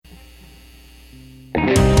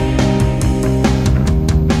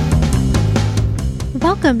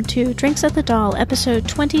Welcome to Drinks at the Doll, episode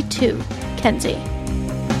 22, Kenzi.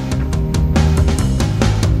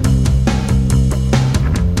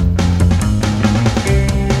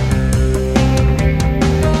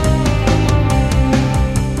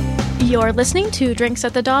 You're listening to Drinks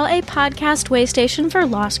at the Doll, a podcast way station for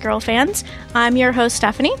Lost Girl fans. I'm your host,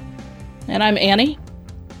 Stephanie. And I'm Annie.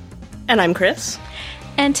 And I'm Chris.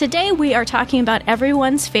 And today we are talking about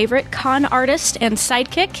everyone's favorite con artist and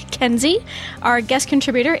sidekick, Kenzi. Our guest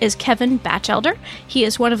contributor is Kevin Batchelder. He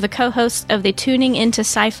is one of the co-hosts of the Tuning Into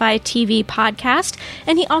Sci-Fi TV podcast,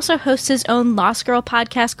 and he also hosts his own Lost Girl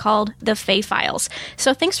podcast called The Fae Files.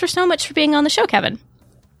 So thanks so much for being on the show, Kevin.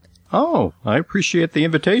 Oh, I appreciate the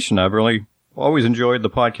invitation. I've really always enjoyed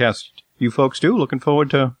the podcast you folks do. Looking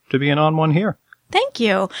forward to being on one here. Thank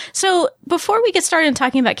you. So before we get started in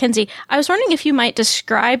talking about Kenzi, I was wondering if you might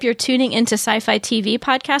describe your Tuning Into Sci-Fi TV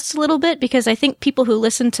podcast a little bit, because I think people who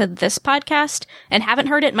listen to this podcast and haven't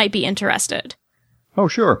heard it might be interested. Oh,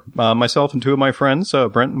 sure. Myself and two of my friends,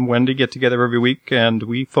 Brent and Wendy, get together every week, and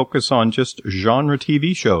we focus on just genre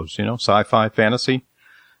TV shows, sci-fi, fantasy.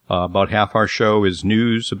 About half our show is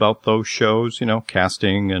news about those shows,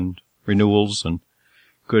 casting and renewals and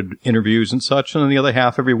good interviews and such. And then the other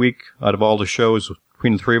half every week, out of all the shows,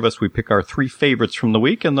 between the three of us, we pick our three favorites from the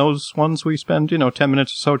week, and those ones we spend, 10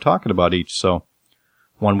 minutes or so talking about each. So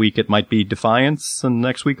one week it might be Defiance, and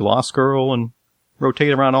next week Lost Girl, and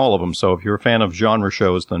rotate around all of them. So if you're a fan of genre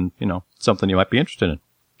shows, then, it's something you might be interested in.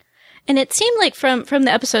 And it seemed like from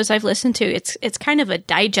the episodes I've listened to, it's kind of a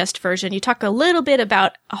digest version. You talk a little bit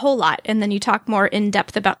about a whole lot, and then you talk more in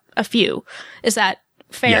depth about a few. Is that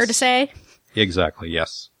fair to say? Exactly,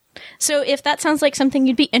 yes. So if that sounds like something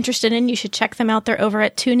you'd be interested in, you should check them out. They're over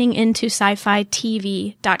at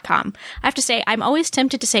tuningintosci-fi-tv.com. I have to say, I'm always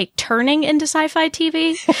tempted to say turning into sci-fi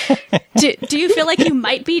TV. Do you feel like you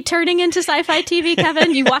might be turning into sci-fi TV,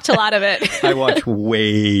 Kevin? You watch a lot of it. I watch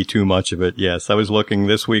way too much of it, yes. I was looking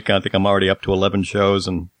this week, I think I'm already up to 11 shows,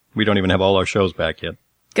 and we don't even have all our shows back yet.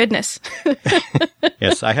 Goodness.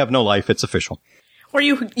 Yes, I have no life. It's official. Or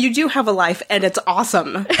you do have a life, and it's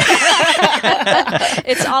awesome.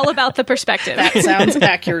 It's all about the perspective. That sounds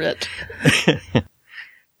accurate.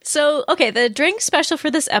 So, okay, the drink special for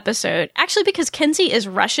this episode, actually because Kenzi is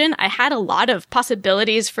Russian, I had a lot of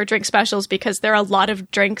possibilities for drink specials because there are a lot of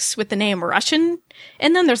drinks with the name Russian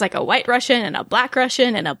in them. There's like a white Russian and a black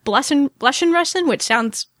Russian and a blushin' Russian, which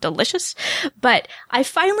sounds delicious. But I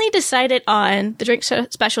finally decided on the drink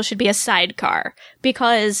special should be a sidecar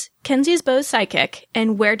because Kenzi is Bo's sidekick.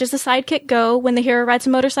 And where does the sidekick go when the hero rides a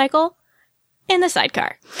motorcycle? In the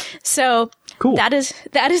sidecar. So cool. That is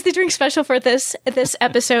the drink special for this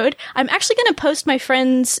episode. I'm actually going to post my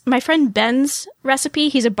friend Ben's recipe.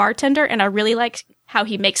 He's a bartender, and I really like how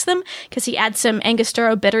he makes them because he adds some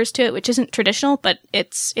Angostura bitters to it, which isn't traditional, but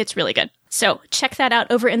it's really good. So check that out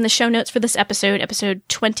over in the show notes for this episode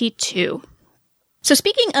 22. So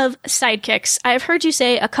speaking of sidekicks, I've heard you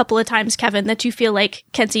say a couple of times, Kevin, that you feel like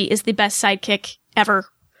Kenzi is the best sidekick ever.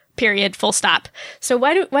 Period, full stop. So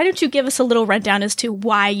why don't you give us a little rundown as to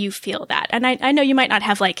why you feel that? And I know you might not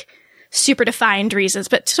have like super defined reasons,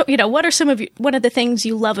 but so, what are one of the things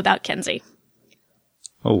you love about Kenzi?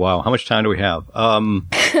 Oh wow, how much time do we have? Where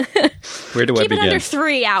do I begin? Keep it under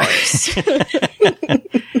 3 hours.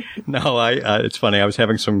 No, it's funny. I was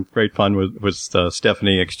having some great fun with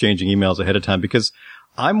Stephanie exchanging emails ahead of time because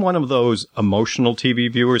I'm one of those emotional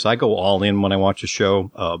TV viewers. I go all in when I watch a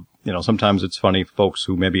show. Sometimes it's funny, folks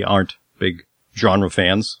who maybe aren't big genre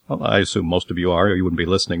fans. Well, I assume most of you are, or you wouldn't be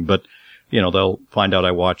listening. But, they'll find out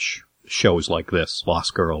I watch shows like this,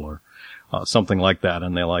 Lost Girl or something like that.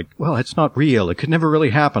 And they're like, well, it's not real. It could never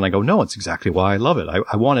really happen. I go, no, it's exactly why I love it.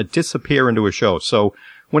 I want to disappear into a show. So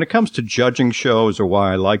when it comes to judging shows or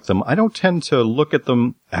why I like them, I don't tend to look at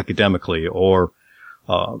them academically or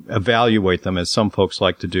evaluate them as some folks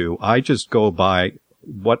like to do. I just go by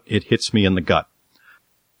what it hits me in the gut.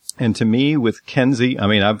 And to me, with Kenzi,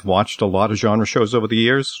 I've watched a lot of genre shows over the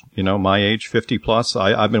years. My age, 50 plus.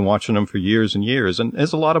 I've been watching them for years and years. And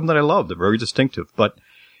there's a lot of them that I love. They're very distinctive. But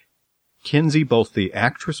Kenzi, both the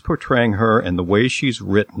actress portraying her and the way she's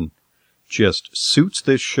written, just suits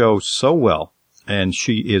this show so well. And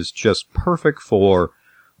she is just perfect for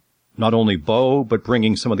not only Bo, but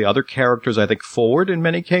bringing some of the other characters, I think, forward in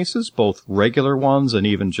many cases, both regular ones and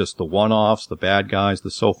even just the one-offs, the bad guys,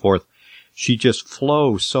 the so forth. She just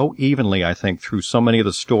flows so evenly, I think, through so many of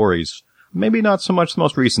the stories. Maybe not so much the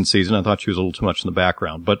most recent season. I thought she was a little too much in the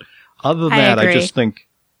background. But other than that, I just think,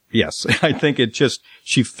 yes, I think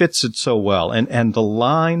she fits it so well. And the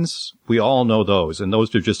lines, we all know those. And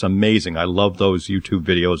those are just amazing. I love those YouTube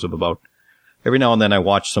videos of about every now and then I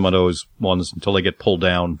watch some of those ones until they get pulled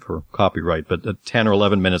down for copyright, but 10 or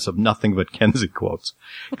 11 minutes of nothing but Kenzi quotes.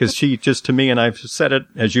 Because she just, to me, and I've said it,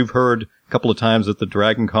 as you've heard a couple of times at the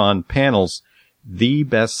Dragon Con panels, the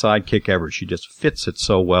best sidekick ever. She just fits it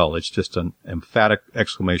so well. It's just an emphatic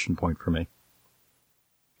exclamation point for me.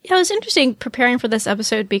 Yeah, it was interesting preparing for this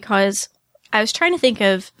episode because I was trying to think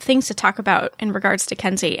of things to talk about in regards to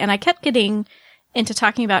Kenzi, and I kept getting into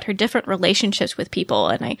talking about her different relationships with people,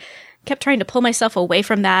 and I kept trying to pull myself away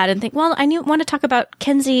from that and think, well, I want to talk about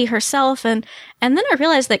Kenzi herself, and then I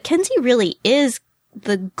realized that Kenzi really is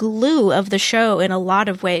the glue of the show in a lot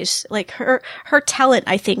of ways. Like her talent,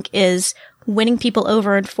 I think, is winning people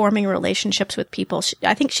over and forming relationships with people.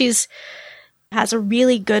 I think has a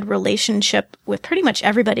really good relationship with pretty much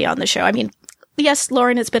everybody on the show. I mean, yes,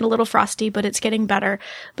 Lauren, it's been a little frosty, but it's getting better.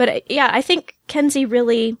 But yeah, I think Kenzi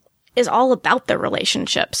really is all about the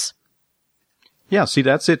relationships. Yeah, see,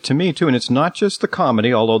 that's it to me, too. And it's not just the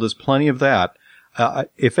comedy, although there's plenty of that.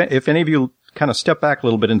 If any of you kind of step back a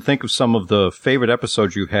little bit and think of some of the favorite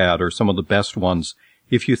episodes you've had or some of the best ones,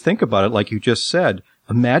 if you think about it, like you just said,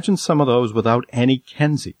 imagine some of those without any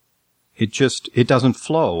Kenzi. It doesn't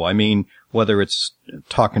flow. I mean, whether it's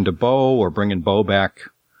talking to Bo or bringing Bo back,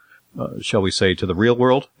 shall we say, to the real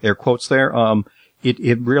world, air quotes there,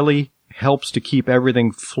 it really helps to keep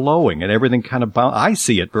everything flowing and everything kind of I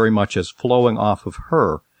see it very much as flowing off of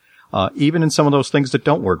her, even in some of those things that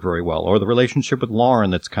don't work very well, or the relationship with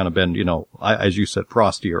Lauren that's kind of been, as you said,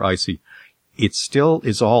 frosty or icy. It still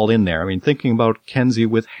is all in there. I mean, thinking about Kenzi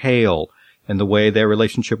with Hale and the way their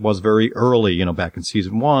relationship was very early, back in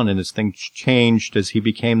season 1, and as things changed as he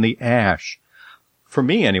became the Ash. For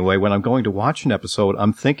me, anyway, when I'm going to watch an episode,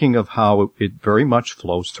 I'm thinking of how it very much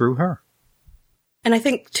flows through her. And I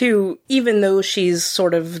think, too, even though she's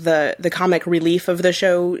sort of the comic relief of the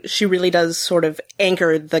show, she really does sort of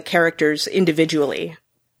anchor the characters individually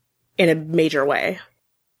in a major way.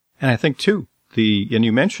 And I think, too, and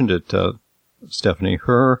you mentioned it, Stephanie,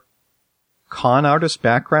 her con artist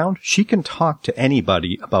background, she can talk to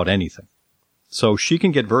anybody about anything. So she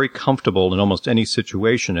can get very comfortable in almost any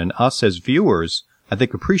situation, and us as viewers, I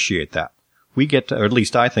think, appreciate that. We get to, or at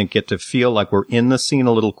least I think, get to feel like we're in the scene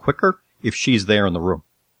a little quicker if she's there in the room.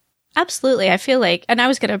 Absolutely. I feel like, and I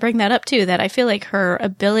was going to bring that up too, that I feel like her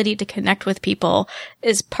ability to connect with people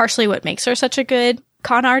is partially what makes her such a good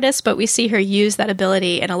con artist, but we see her use that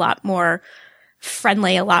ability in a lot more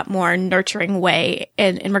friendly, a lot more nurturing way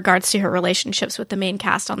in regards to her relationships with the main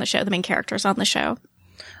cast on the show, the main characters on the show.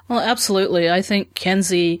 Well, absolutely. I think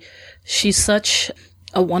Kenzi, she's such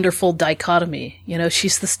a wonderful dichotomy.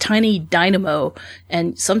 She's this tiny dynamo,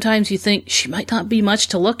 and sometimes you think she might not be much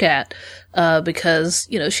to look at, because,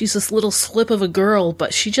 she's this little slip of a girl,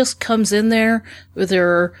 but she just comes in there with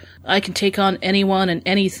her, I can take on anyone and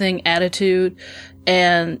anything attitude.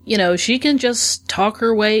 And, she can just talk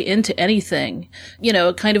her way into anything.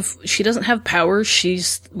 She doesn't have powers.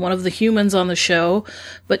 She's one of the humans on the show,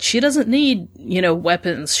 but she doesn't need,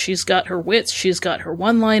 weapons. She's got her wits. She's got her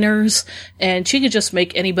one-liners, and she could just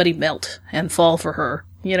make anybody melt and fall for her.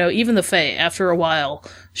 Even the Fae, after a while,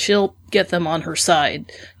 she'll get them on her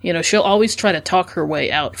side. She'll always try to talk her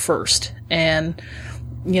way out first, and,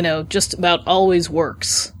 just about always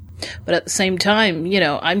works. But at the same time,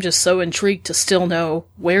 I'm just so intrigued to still know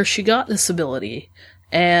where she got this ability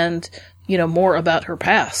and, more about her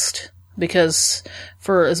past. Because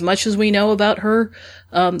for as much as we know about her,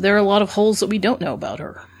 there are a lot of holes that we don't know about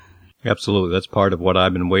her. Absolutely. That's part of what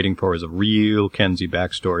I've been waiting for, is a real Kenzi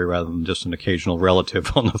backstory rather than just an occasional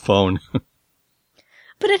relative on the phone.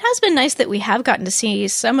 But it has been nice that we have gotten to see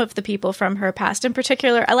some of the people from her past. In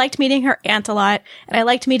particular, I liked meeting her aunt a lot, and I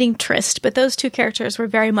liked meeting Trist, but those two characters were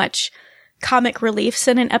very much comic reliefs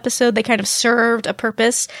in an episode. They kind of served a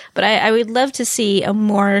purpose, but I would love to see a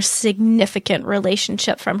more significant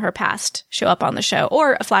relationship from her past show up on the show,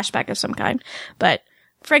 or a flashback of some kind. But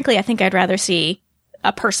frankly, I think I'd rather see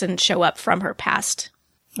a person show up from her past.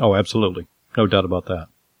 Oh, absolutely. No doubt about that.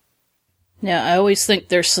 Yeah, I always think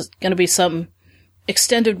there's going to be some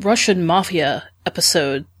extended Russian mafia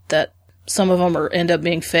episode that some of them end up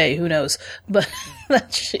being Fae, who knows, but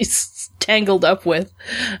that she's tangled up with.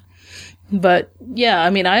 But yeah,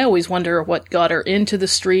 I always wonder what got her into the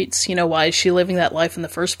streets. Why is she living that life in the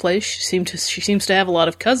first place? She seems to have a lot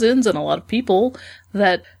of cousins and a lot of people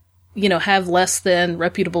that, have less than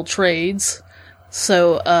reputable trades.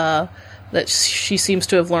 So, that she seems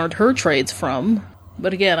to have learned her trades from.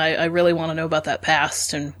 But again, I really want to know about that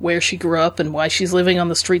past and where she grew up and why she's living on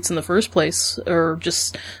the streets in the first place, or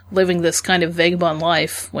just living this kind of vagabond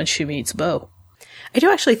life when she meets Bo. I do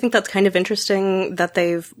actually think that's kind of interesting that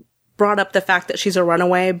they've brought up the fact that she's a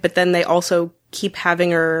runaway, but then they also keep having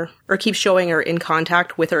her, or keep showing her in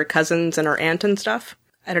contact with her cousins and her aunt and stuff.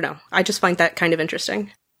 I don't know. I just find that kind of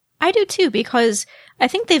interesting. I do too, because I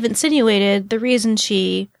think they've insinuated the reason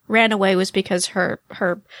she ran away was because her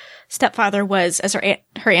stepfather was, as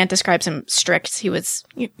her aunt describes him, strict. He was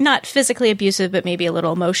not physically abusive, but maybe a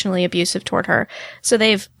little emotionally abusive toward her. So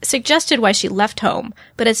they've suggested why she left home,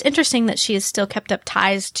 but it's interesting that she has still kept up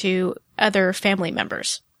ties to other family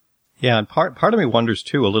members. Yeah, and part of me wonders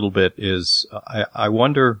too a little bit is I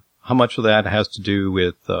wonder how much of that has to do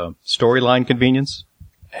with storyline convenience.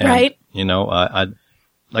 And, right. You know,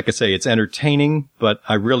 like I say, it's entertaining, but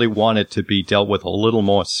I really want it to be dealt with a little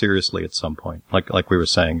more seriously at some point. Like we were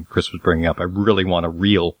saying, Chris was bringing up, I really want a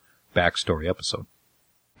real backstory episode.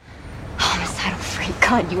 Homicidal freak,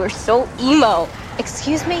 God, you are so emo.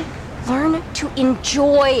 Excuse me? Learn to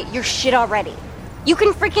enjoy your shit already. You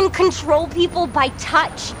can freaking control people by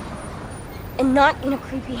touch. And not in a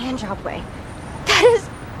creepy handjob way. That is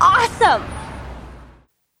awesome!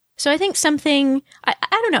 So I think something, I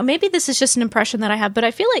don't know, maybe this is just an impression that I have, but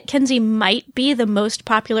I feel like Kenzi might be the most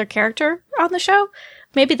popular character on the show.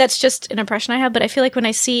 Maybe that's just an impression I have, but I feel like when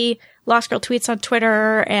I see Lost Girl tweets on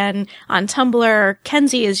Twitter and on Tumblr,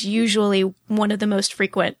 Kenzi is usually one of the most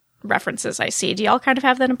frequent references I see. Do y'all kind of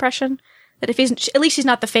have that impression? That if at least he's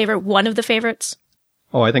not the favorite, one of the favorites?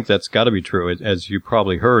 Oh, I think that's got to be true. As you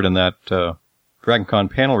probably heard in that DragonCon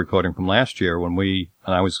panel recording from last year when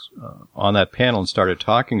I was on that panel and started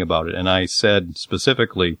talking about it, and I said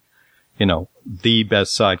specifically, you know, the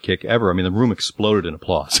best sidekick ever. I mean, the room exploded in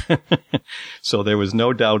applause. So there was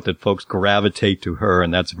no doubt that folks gravitate to her,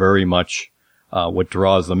 and that's very much what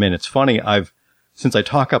draws them in. It's funny, since I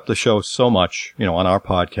talk up the show so much, you know, on our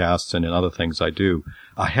podcasts and in other things I do,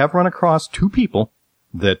 I have run across two people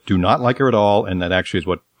that do not like her at all, and that actually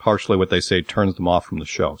is partially what they say turns them off from the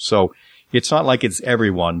show. So it's not like it's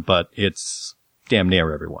everyone, but it's damn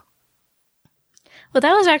near everyone. Well,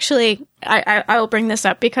 that was actually, I will bring this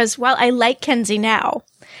up because while I like Kenzi now,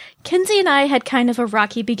 Kenzi and I had kind of a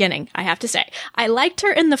rocky beginning, I have to say. I liked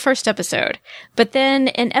her in the first episode, but then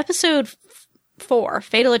in episode 4,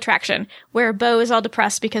 Fatal Attraction, where Bo is all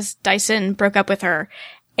depressed because Dyson broke up with her,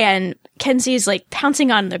 and Kenzi's like pouncing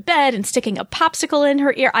on the bed and sticking a popsicle in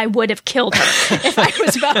her ear, I would have killed her if I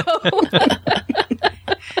was Bo.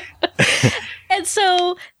 And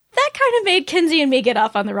so that kind of made Kenzi and me get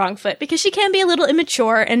off on the wrong foot because she can be a little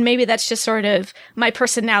immature, and maybe that's just sort of my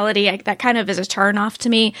personality. That kind of is a turn off to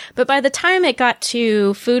me. But by the time it got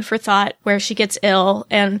to Food for Thought, where she gets ill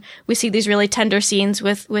and we see these really tender scenes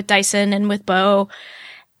with Dyson and with Bo,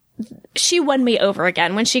 she won me over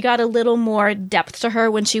again when she got a little more depth to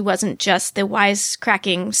her, when she wasn't just the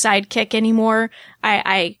wisecracking sidekick anymore.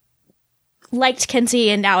 I liked Kenzi,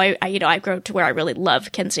 and now I've grown to where I really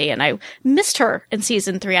love Kenzi, and I missed her in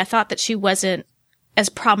season 3. I thought that she wasn't as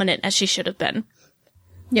prominent as she should have been.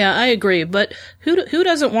 Yeah, I agree, but who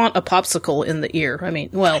doesn't want a popsicle in the ear? I mean,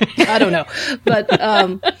 well, I don't know,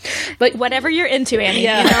 but whatever you're into, Annie.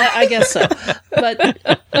 Yeah, you know? I guess so.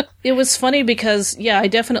 But it was funny because, yeah, I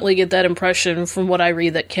definitely get that impression from what I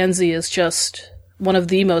read that Kenzi is just one of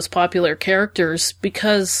the most popular characters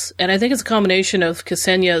because, and I think it's a combination of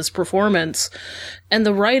Ksenia's performance and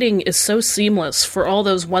the writing is so seamless for all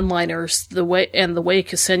those one-liners, the way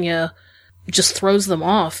Ksenia just throws them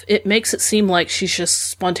off. It makes it seem like she's just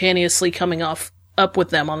spontaneously coming up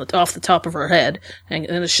with them off the top of her head, and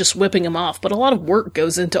it's just whipping them off. But a lot of work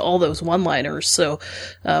goes into all those one-liners, so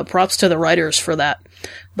props to the writers for that.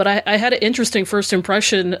 But I had an interesting first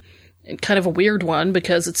impression, kind of a weird one,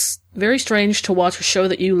 because it's very strange to watch a show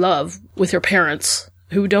that you love with your parents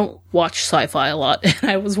who don't watch sci-fi a lot.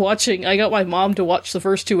 And I got my mom to watch the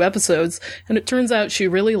first 2 episodes, and it turns out she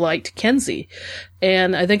really liked Kenzi.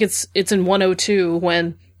 And I think it's in 102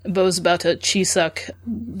 when Bo's about to chi-suck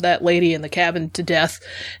that lady in the cabin to death,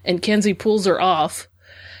 and Kenzi pulls her off.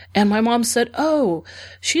 And my mom said, "Oh,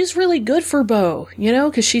 she's really good for Bo, you know,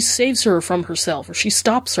 because she saves her from herself, or she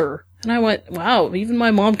stops her." And I went, wow, even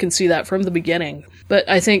my mom can see that from the beginning. But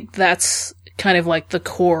I think that's kind of like the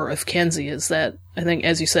core of Kenzi, is that, I think,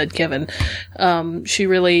 as you said, Kevin, she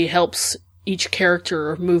really helps each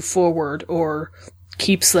character move forward or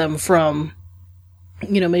keeps them from,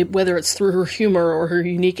 you know, maybe whether it's through her humor or her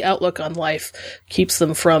unique outlook on life, keeps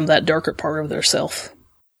them from that darker part of their self.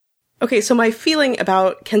 Okay, so my feeling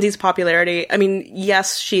about Kenzi's popularity, I mean,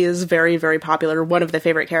 yes, she is very, very popular, one of the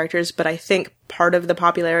favorite characters, but I think part of the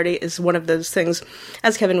popularity is one of those things,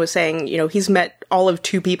 as Kevin was saying, you know, he's met all of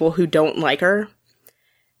 2 people who don't like her.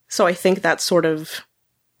 So I think that's sort of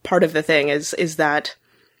part of the thing is that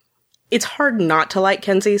it's hard not to like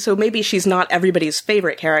Kenzi, so maybe she's not everybody's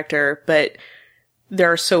favorite character, but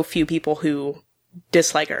there are so few people who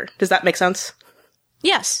dislike her. Does that make sense?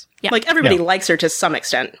 Yes. Yeah. Like, everybody likes her to some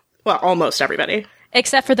extent. Well, almost everybody.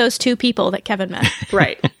 Except for those 2 people that Kevin met.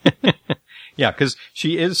 Right. Yeah, because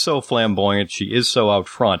she is so flamboyant. She is so out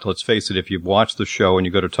front. Let's face it, if you've watched the show and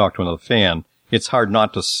you go to talk to another fan, it's hard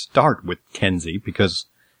not to start with Kenzi because,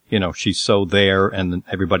 you know, she's so there and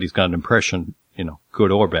everybody's got an impression, you know,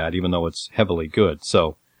 good or bad, even though it's heavily good.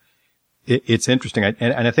 So it's interesting.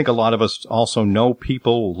 And I think a lot of us also know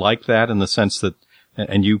people like that in the sense that,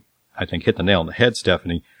 and you, I think, hit the nail on the head,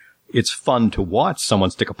 Stephanie. It's fun to watch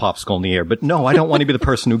someone stick a popsicle in the air, but no, I don't want to be the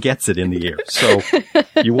person who gets it in the air. So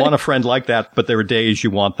you want a friend like that, but there are days you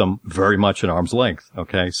want them very much at arm's length.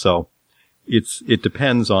 Okay. So it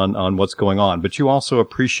depends on what's going on, but you also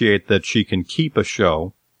appreciate that she can keep a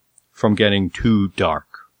show from getting too dark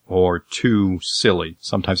or too silly.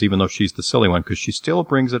 Sometimes even though she's the silly one, because she still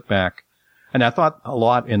brings it back. And I thought a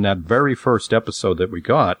lot in that very first episode that we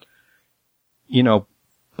got, you know,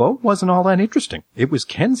 Bo wasn't all that interesting. It was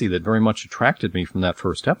Kenzi that very much attracted me from that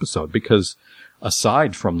first episode because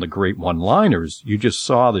aside from the great one-liners, you just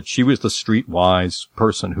saw that she was the streetwise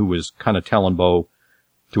person who was kind of telling Bo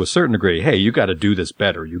to a certain degree, hey, you got to do this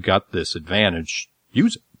better. You got this advantage.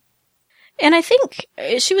 Use it. And I think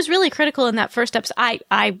she was really critical in that first episode.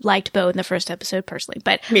 I liked Bo in the first episode personally,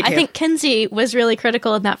 but I think Kenzi was really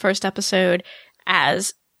critical in that first episode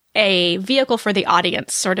as a vehicle for the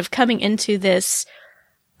audience, sort of coming into this.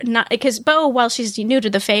 Not because Bo, while she's new to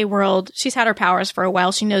the Fae world, she's had her powers for a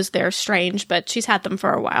while. She knows they're strange, but she's had them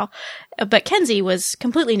for a while. But Kenzi was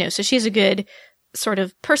completely new, so she's a good sort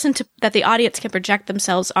of person that the audience can project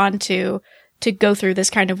themselves onto to go through this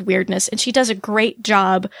kind of weirdness. And she does a great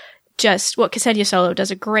job. Ksenia Solo does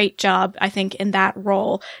a great job, I think, in that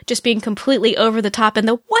role, just being completely over the top and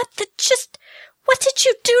what did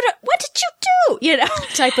you do? You know,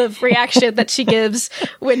 type of reaction that she gives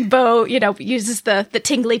when Bo, you know, uses the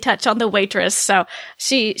tingly touch on the waitress. So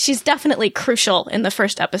she's definitely crucial in the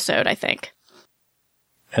first episode, I think.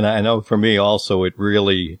 And I know for me also, it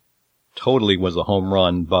really totally was a home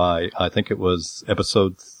run by, I think it was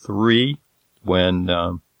episode 3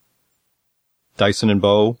 when, Dyson and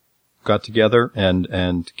Bo got together and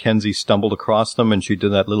Kenzi stumbled across them and she did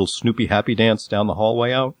that little Snoopy happy dance down the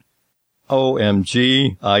hallway out.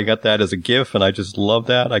 OMG. I got that as a GIF and I just love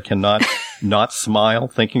that. I cannot not smile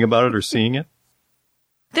thinking about it or seeing it.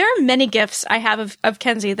 There are many GIFs I have of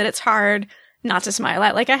Kenzi that it's hard not to smile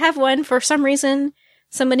at. Like I have one for some reason,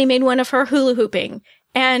 somebody made one of her hula hooping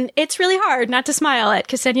and it's really hard not to smile at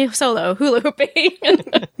Ksenia Solo hula hooping.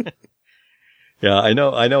 Yeah, I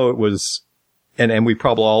know it was, and we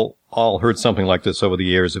probably all heard something like this over the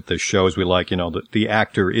years. If there's shows we like, you know, the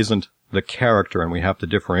actor isn't the character and we have to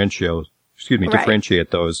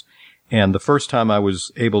differentiate those. And the first time I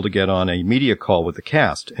was able to get on a media call with the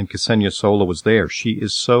cast and Ksenia Solo was there, she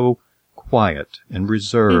is so quiet and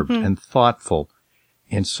reserved and thoughtful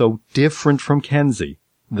and so different from Kenzi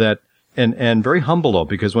that, and very humble though,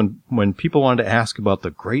 because when people wanted to ask about the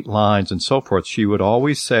great lines and so forth, she would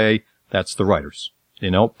always say, that's the writers.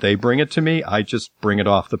 You know, they bring it to me. I just bring it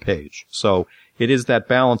off the page. So it is that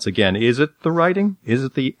balance again. Is it the writing? Is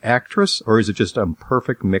it the actress? Or is it just a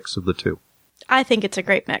perfect mix of the two? I think it's a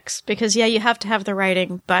great mix because, yeah, you have to have the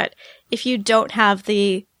writing, but if you don't have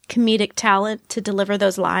the comedic talent to deliver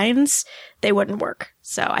those lines, they wouldn't work.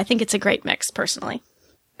 So I think it's a great mix, personally.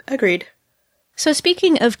 Agreed. So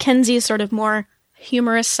speaking of Kenzi's sort of more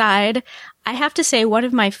humorous side, I have to say one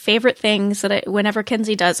of my favorite things that whenever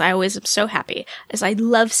Kenzi does, I always am so happy, is I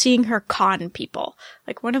love seeing her con people.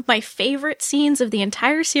 Like one of my favorite scenes of the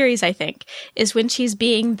entire series, I think, is when she's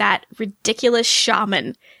being that ridiculous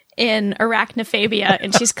shaman in Arachnophobia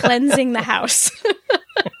and she's cleansing the house.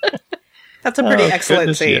 That's a pretty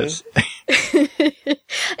excellent scene. Yes.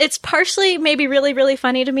 It's partially maybe really, really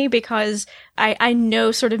funny to me because I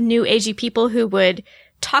know sort of new agey people who would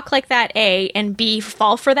talk like that, A, and B,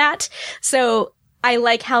 fall for that. So I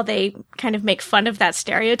like how they kind of make fun of that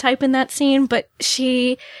stereotype in that scene, but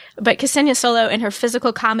Ksenia Solo and her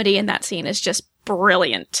physical comedy in that scene is just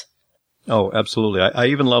brilliant. Oh, absolutely. I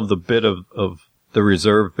even love the bit of the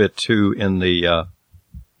reserve bit too in the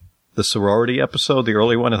sorority episode, the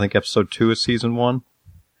early one, I think episode 2 of season 1,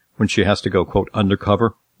 when she has to go, quote,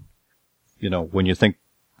 undercover. You know, when you think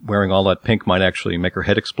wearing all that pink might actually make her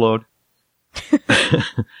head explode.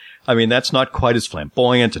 I mean, that's not quite as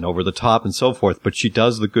flamboyant and over the top and so forth, but she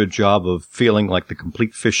does the good job of feeling like the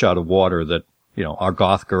complete fish out of water that, you know, our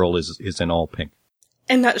goth girl is in all pink.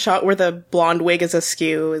 And that shot where the blonde wig is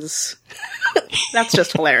askew is, that's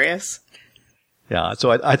just hilarious. Yeah,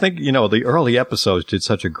 so I think, the early episodes did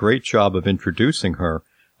such a great job of introducing her.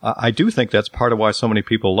 I do think that's part of why so many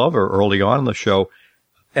people love her early on in the show.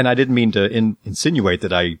 And I didn't mean to insinuate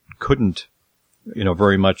that I couldn't,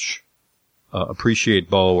 very much appreciate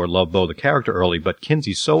Bo or love Bo the character early, but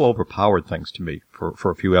Kenzi so overpowered things to me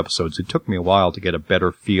for a few episodes. It took me a while to get a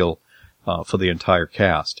better feel for the entire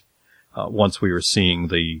cast. Once we were seeing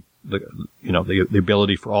the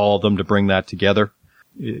ability for all of them to bring that together.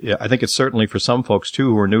 I think it's certainly for some folks too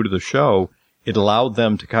who are new to the show, it allowed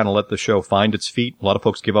them to kind of let the show find its feet. A lot of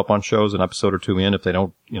folks give up on shows an episode or two in if they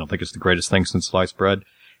don't, think it's the greatest thing since sliced bread.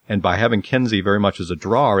 And by having Kenzi very much as a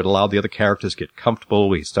drawer, it allowed the other characters to get comfortable.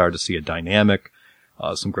 We started to see a dynamic,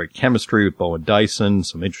 some great chemistry with Bo and Dyson,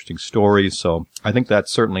 some interesting stories. So I think that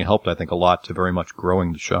certainly helped, a lot to very much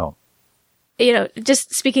growing the show.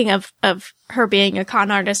 Just speaking of her being a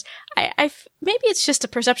con artist, I maybe it's just a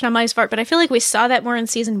perception on my part, but I feel like we saw that more in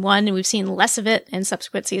season 1 and we've seen less of it in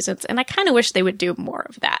subsequent seasons. And I kind of wish they would do more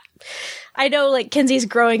of that. I know Kenzi's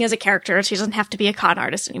growing as a character. She doesn't have to be a con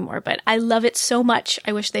artist anymore, but I love it so much.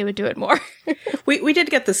 I wish they would do it more. we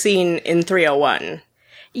did get the scene in 301.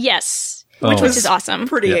 Yes. Which is awesome.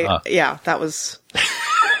 Pretty, yeah, that was...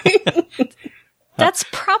 That's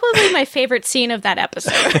probably my favorite scene of that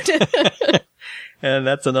episode. And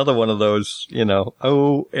that's another one of those,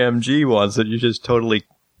 OMG ones that you just totally,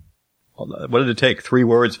 what did it take? 3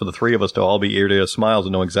 words for the 3 of us to all be ear to ear smiles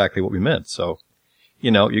and know exactly what we meant. So,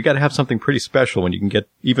 you got to have something pretty special when you can get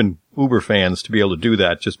even Uber fans to be able to do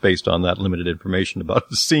that just based on that limited information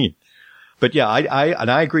about the scene. But yeah,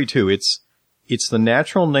 I agree too. It's the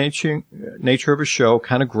natural nature of a show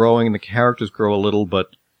kind of growing and the characters grow a little,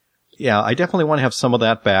 but yeah, I definitely want to have some of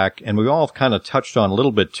that back. And we all kind of touched on a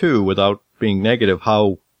little bit too, without being negative,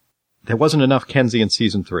 how there wasn't enough Kenzi in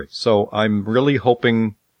season 3. So I'm really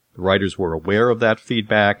hoping the writers were aware of that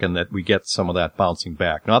feedback and that we get some of that bouncing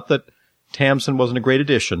back. Not that Tamsin wasn't a great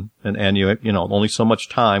addition and only so much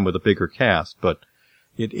time with a bigger cast, but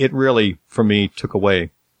it really, for me, took away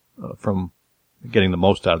from getting the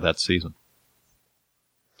most out of that season.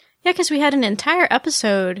 Yeah, because we had an entire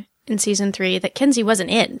episode in season 3 that Kenzi wasn't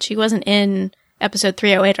in. She wasn't in episode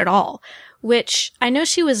 308 at all, which I know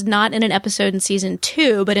she was not in an episode in season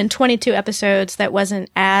 2, but in 22 episodes that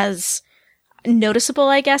wasn't as noticeable,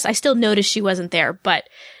 I guess. I still noticed she wasn't there, but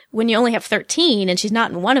when you only have 13 and she's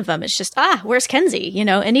not in one of them, it's just, where's Kenzi?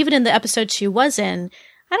 And even in the episode she was in,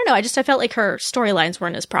 I don't know, I felt like her storylines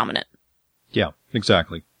weren't as prominent. Yeah,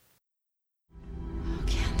 exactly. Oh,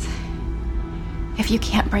 Kenzi. If you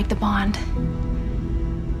can't break the bond,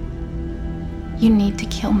 you need to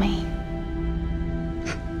kill me.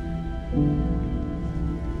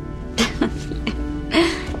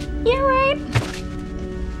 You're right.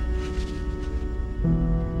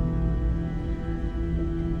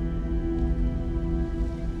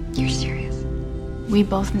 You're serious? We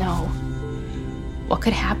both know what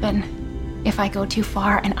could happen if I go too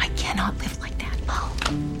far, and I cannot live like that. Oh,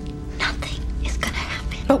 nothing is gonna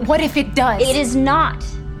happen. But what if it does? It is not.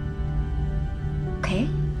 Okay?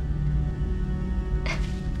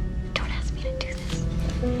 Don't ask me to do this.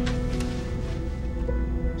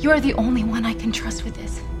 You're the only one I can trust with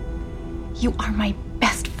this. You are my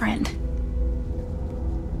best friend.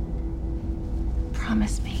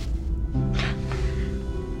 Promise me.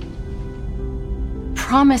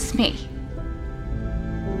 Promise me.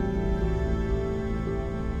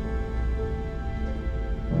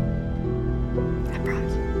 I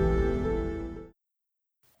promise.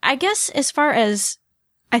 I guess as far as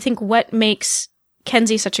I think what makes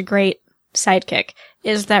Kenzi such a great sidekick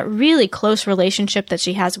is that really close relationship that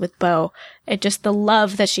she has with Bo, and just the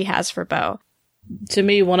love that she has for Bo. To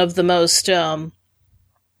me, one of the most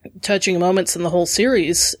touching moments in the whole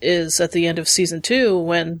series is at the end of season 2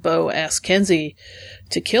 when Bo asks Kenzi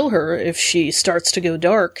to kill her if she starts to go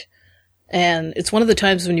dark. And it's one of the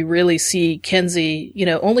times when you really see Kenzi,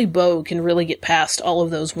 only Bo can really get past all of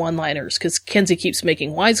those one-liners, because Kenzi keeps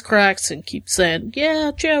making wisecracks and keeps saying,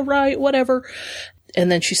 yeah, right, whatever.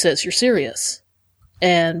 And then she says, you're serious.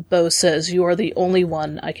 And Bo says, you are the only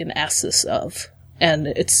one I can ask this of. And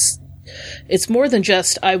it's more than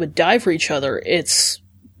just, I would die for each other. It's,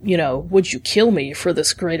 would you kill me for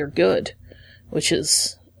this greater good? Which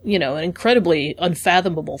is, an incredibly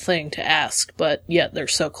unfathomable thing to ask, but yet they're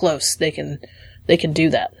so close, they can do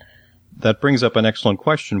that. That brings up an excellent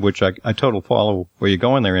question, which I totally follow where you're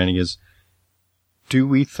going there, Annie, is, do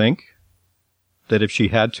we think that if she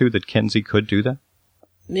had to, that Kenzi could do that?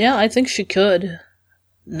 Yeah, I think she could.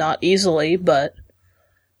 Not easily, but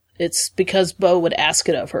it's because Bo would ask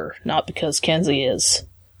it of her, not because Kenzi is,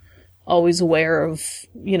 always aware of,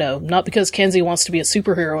 not because Kenzi wants to be a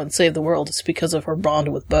superhero and save the world, it's because of her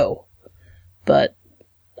bond with Bo. But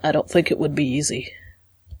I don't think it would be easy.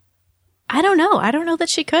 I don't know. I don't know that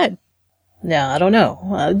she could. Yeah, I don't know.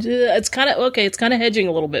 It's kind of hedging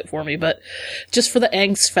a little bit for me, but just for the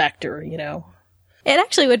angst factor, It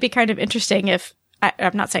actually would be kind of interesting if,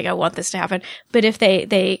 I'm not saying I want this to happen, but if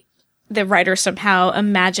the writer somehow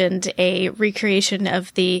imagined a recreation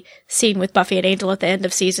of the scene with Buffy and Angel at the end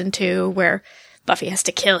of season 2 where Buffy has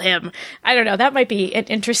to kill him. I don't know. That might be an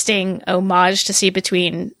interesting homage to see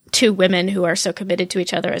between two women who are so committed to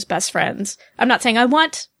each other as best friends. I'm not saying I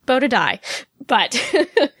want Bo to die, but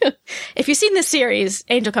if you've seen this series,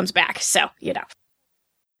 Angel comes back, so,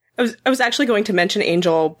 I was actually going to mention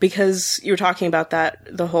Angel because you were talking about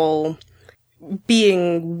the whole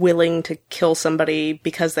being willing to kill somebody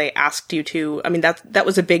because they asked you to. I mean, that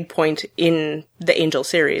was a big point in the Angel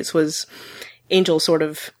series, was Angel sort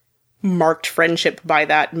of marked friendship by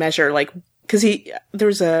that measure, like, because there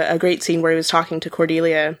was a great scene where he was talking to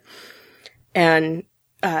Cordelia, and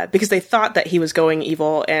because they thought that he was going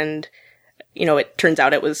evil, and, it turns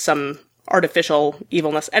out it was some artificial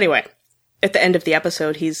evilness. Anyway, at the end of the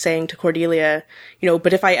episode, he's saying to Cordelia,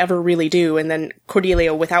 but if I ever really do, and then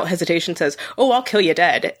Cordelia, without hesitation, says, "Oh, I'll kill you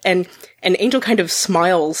dead." And Angel kind of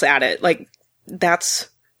smiles at it, like, that's,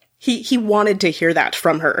 he wanted to hear that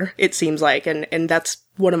from her, it seems like, and that's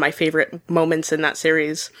one of my favorite moments in that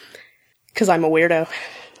series, because I'm a weirdo.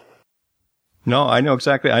 No, I know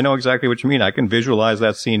exactly what you mean. I can visualize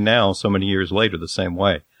that scene now, so many years later, the same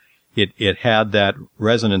way. It had that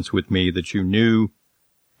resonance with me that you knew,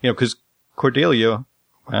 because Cordelia,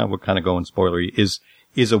 we're kind of going spoilery,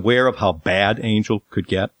 is aware of how bad Angel could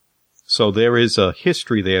get. So there is a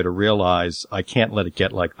history there to realize I can't let it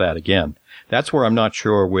get like that again. That's where I'm not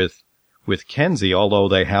sure with Kenzi, although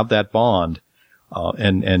they have that bond,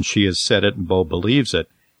 and she has said it and Bo believes it.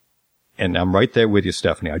 And I'm right there with you,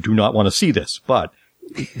 Stephanie. I do not want to see this, but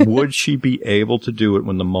would she be able to do it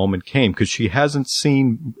when the moment came? Because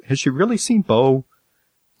has she really seen Bo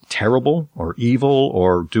terrible or evil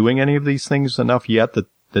or doing any of these things enough yet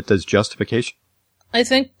that there's justification? I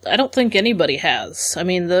don't think anybody has. I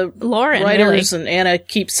mean, the Lauren, writers really. And Anna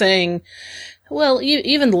keep saying, well,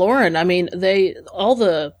 even Lauren, I mean, all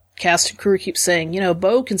the cast and crew keep saying,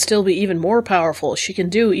 Bo can still be even more powerful. She can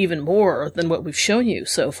do even more than what we've shown you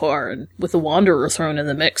so far. And with the Wanderer thrown in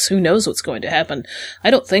the mix, who knows what's going to happen?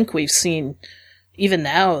 I don't think we've seen, even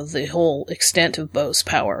now, the whole extent of Bo's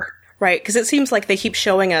power. Right, because it seems like they keep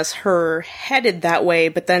showing us her headed that way,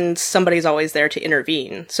 but then somebody's always there to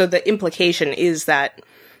intervene. So the implication is that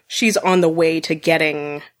she's on the way to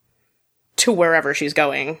getting to wherever she's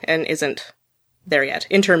going and isn't there yet,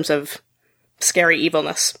 in terms of scary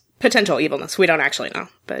evilness. Potential evilness. We don't actually know,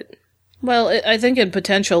 but... Well, I think in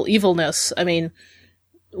potential evilness, I mean,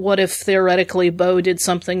 what if theoretically Bo did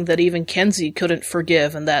something that even Kenzi couldn't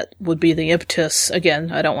forgive, and that would be the impetus,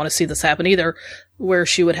 again, I don't want to see this happen either, where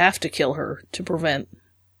she would have to kill her to prevent,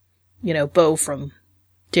 Bo from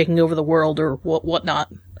taking over the world or whatnot.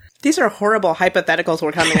 These are horrible hypotheticals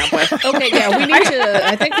we're coming up with. Okay, yeah,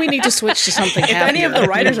 I think we need to switch to something happier. If any of the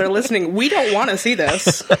writers are listening, we don't want to see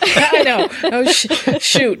this. I know. Oh,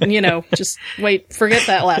 shoot, just wait, forget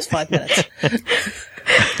that last 5 minutes.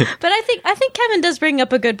 But I think Kevin does bring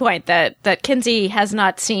up a good point that Kenzi has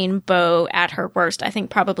not seen Bo at her worst. I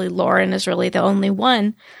think probably Lauren is really the only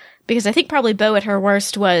one, because I think probably Bo at her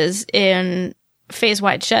worst was in Phase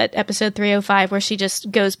Wide Shut, episode 305, where she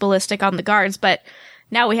just goes ballistic on the guards, but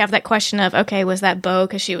now we have that question of, okay, was that Bo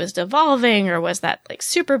because she was devolving, or was that like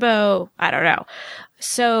Super Bo? I don't know.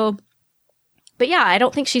 So, but yeah, I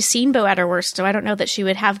don't think she's seen Bo at her worst, so I don't know that she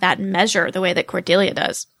would have that measure the way that Cordelia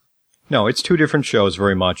does. No, it's two different shows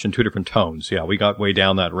very much and two different tones. Yeah, we got way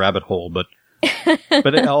down that rabbit hole, but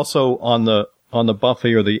also on the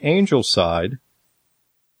Buffy or the Angel side,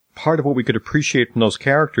 part of what we could appreciate from those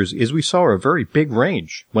characters is we saw a very big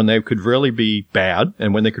range when they could really be bad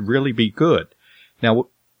and when they could really be good. Now,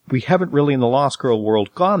 we haven't really in the Lost Girl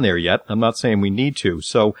world gone there yet. I'm not saying we need to.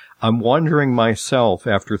 So I'm wondering myself,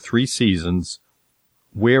 after 3 seasons,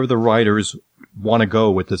 where the writers want to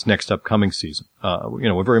go with this next upcoming season.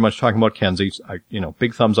 We're very much talking about Kenzi.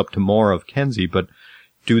 Big thumbs up to more of Kenzi, but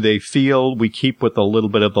do they feel we keep with a little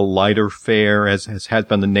bit of the lighter fare as has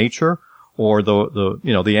been the nature? Or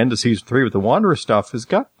the end of season 3 with the Wanderer stuff has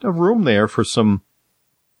got a room there for some,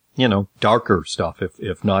 darker stuff,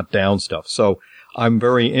 if not down stuff. So I'm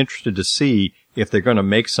very interested to see if they're going to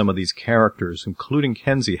make some of these characters, including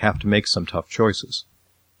Kenzi, have to make some tough choices.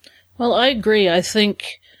 Well, I agree. I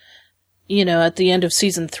think, at the end of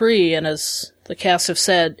season 3, and as the cast have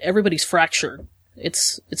said, everybody's fractured.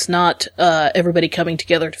 It's not everybody coming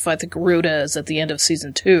together to fight the Garudas at the end of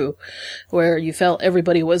season 2, where you felt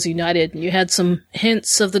everybody was united, and you had some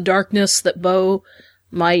hints of the darkness that Bo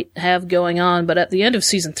might have going on, but at the end of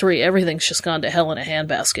season 3, everything's just gone to hell in a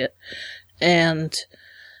handbasket. And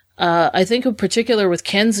I think in particular with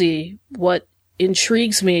Kenzi, what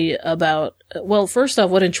intrigues me about, well, first off,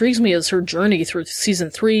 what intrigues me is her journey through season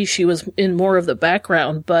 3. She was in more of the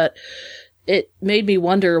background, but it made me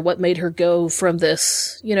wonder what made her go from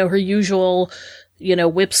this, her usual,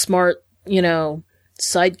 whip smart, sidekick,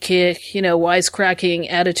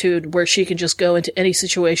 wisecracking attitude where she can just go into any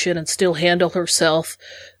situation and still handle herself,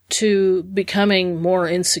 to becoming more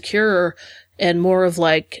insecure and more of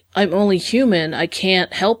like, I'm only human, I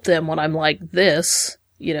can't help them when I'm like this,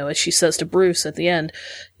 as she says to Bruce at the end,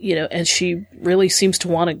 and she really seems to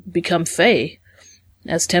want to become Faye,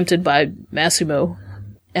 as tempted by Massimo.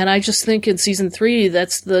 And I just think in season 3,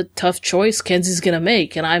 that's the tough choice Kenzi's gonna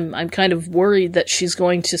make, and I'm kind of worried that she's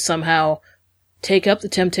going to somehow take up the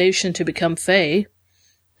temptation to become Faye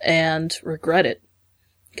and regret it.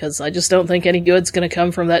 Because I just don't think any good's gonna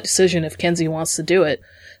come from that decision if Kenzi wants to do it.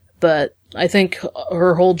 But I think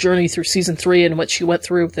her whole journey through season 3 and what she went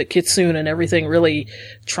through with the Kitsune and everything really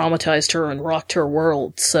traumatized her and rocked her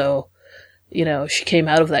world. So, she came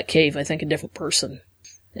out of that cave, I think, a different person.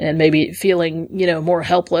 And maybe feeling, more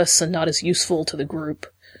helpless and not as useful to the group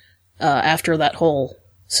after that whole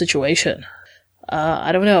situation.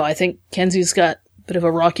 I don't know. I think Kenzi's got a bit of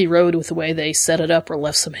a rocky road with the way they set it up or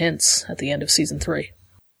left some hints at the end of season 3.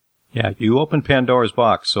 Yeah, you opened Pandora's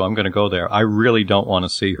box, so I'm going to go there. I really don't want to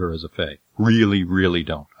see her as a Fae. Really, really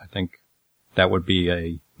don't. I think that would be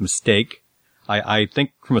a mistake. I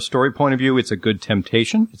think from a story point of view, it's a good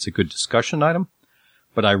temptation. It's a good discussion item.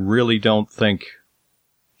 But I really don't think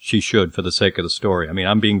she should for the sake of the story. I mean,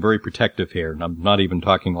 I'm being very protective here, and I'm not even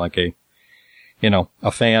talking like a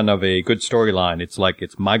fan of a good storyline. It's like,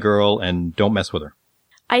 it's my girl, and don't mess with her.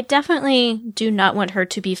 I definitely do not want her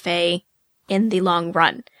to be Faye in the long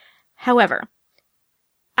run. However,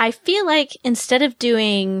 I feel like instead of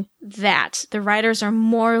doing that, the writers are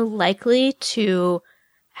more likely to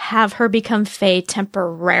have her become Faye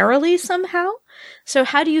temporarily somehow. So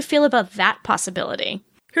how do you feel about that possibility?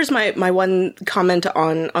 Here's my one comment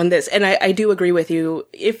on this, and I do agree with you.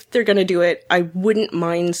 If they're gonna do it, I wouldn't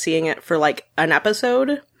mind seeing it for like an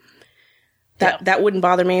episode. That wouldn't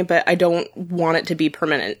bother me, but I don't want it to be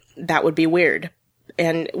permanent. That would be weird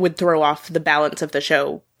and would throw off the balance of the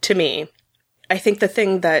show to me. I think the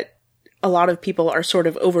thing that a lot of people are sort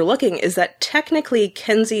of overlooking is that technically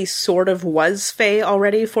Kenzi sort of was Faye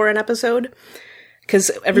already for an episode, because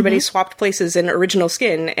everybody swapped places in Original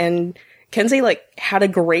Skin, and Kenzi, had a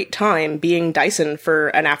great time being Dyson for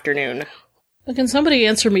an afternoon. Well, can somebody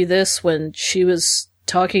answer me this when she was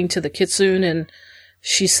talking to the Kitsune and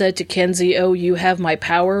she said to Kenzi, "Oh, you have my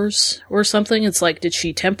powers," or something? It's like, did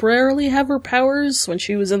she temporarily have her powers when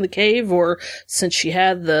she was in the cave, or since she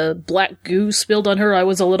had the black goo spilled on her? I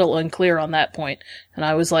was a little unclear on that point. And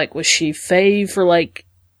I was like, was she Faye for a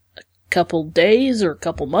couple days or a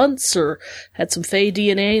couple months, or had some Fae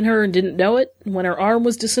DNA in her and didn't know it when her arm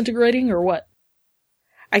was disintegrating, or what?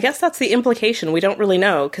 I guess that's the implication. We don't really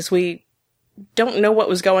know, because we don't know what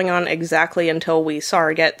was going on exactly until we saw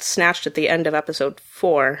her get snatched at the end of episode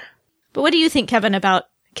 4. But what do you think, Kevin, about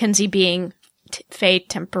Kenzi being Fae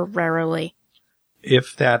temporarily?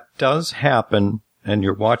 If that does happen, and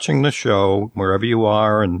you're watching the show, wherever you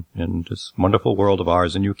are in this wonderful world of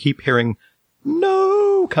ours, and you keep hearing,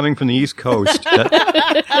 "No," coming from the East Coast,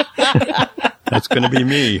 that's going to be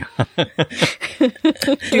me.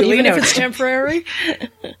 Even if it's temporary?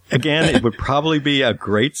 Again, it would probably be a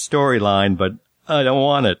great storyline, but I don't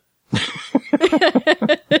want it.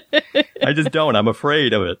 I just don't. I'm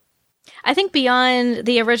afraid of it. I think beyond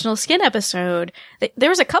the Original Skin episode, there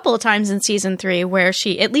was a couple of times in season 3 where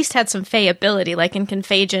she at least had some Fae ability, like in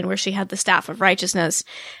Confagion, where she had the Staff of Righteousness.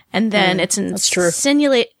 And then it's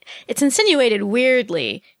insinuated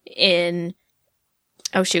weirdly in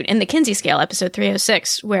the Kinsey Scale, episode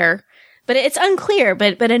 306, but it's unclear,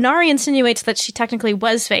 but Inari insinuates that she technically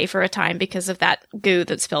was Fae for a time because of that goo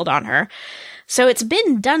that spilled on her. So it's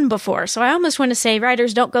been done before, so I almost want to say,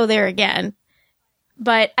 writers, don't go there again.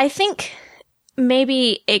 But I think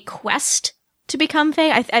maybe a quest to become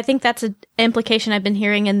Fae, I think that's an implication I've been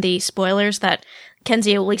hearing in the spoilers, that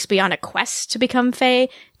Kenzi will at least be on a quest to become Fae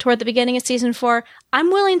toward the beginning of season 4.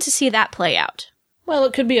 I'm willing to see that play out. Well,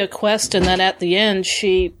 it could be a quest, and then at the end,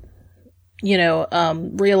 she,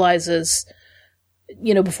 realizes,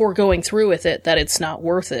 before going through with it, that it's not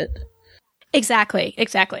worth it. Exactly.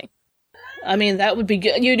 I mean, that would be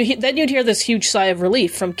good. Then you'd hear this huge sigh of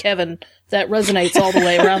relief from Kevin that resonates all the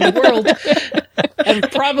way around the world, and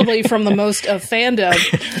probably from the most of fandom.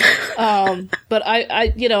 But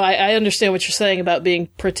I understand what you're saying about being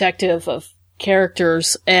protective of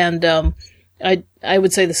characters, and I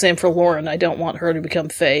would say the same for Lauren. I don't want her to become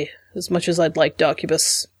Faye, as much as I'd like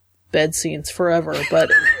Docubus bed scenes forever.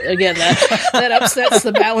 But again, that upsets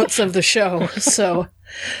the balance of the show. So,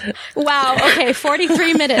 wow. Okay,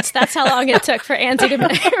 43 minutes. That's how long it took for Annie to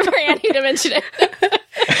mention it.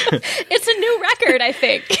 It's a new record, I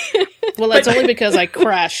think. Well, that's only because I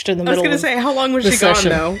crashed in the middle. I was going to say, how long was she gone,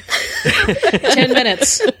 though? 10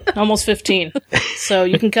 minutes, almost 15. So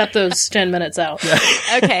you can cut those 10 minutes out.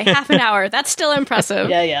 Okay, half an hour. That's still impressive.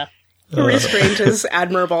 Yeah. Restraint is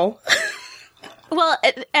admirable. Well,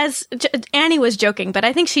 as Annie was joking, but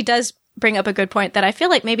I think she does bring up a good point that I feel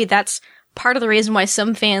like maybe that's part of the reason why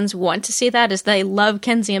some fans want to see that is they love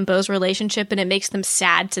Kenzi and Bo's relationship, and it makes them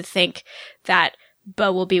sad to think that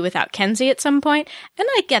Bo will be without Kenzi at some point. And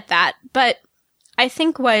I get that, but I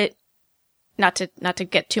think not to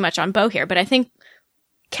get too much on Bo here, but I think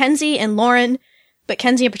Kenzi and Lauren, but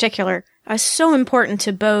Kenzi in particular, are so important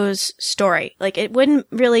to Bo's story. Like, it wouldn't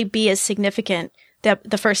really be as significant,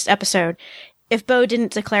 the first episode, if Bo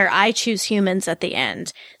didn't declare, I choose humans at the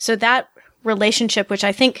end. So that relationship, which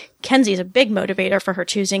I think Kenzi is a big motivator for her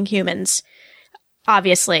choosing humans,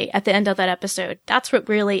 obviously, at the end of that episode, that's what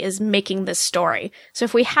really is making this story. So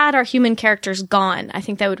if we had our human characters gone, I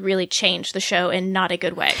think that would really change the show in not a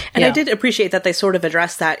good way. And I did appreciate that they sort of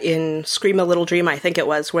addressed that in Scream a Little Dream, I think it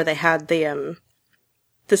was, where they had the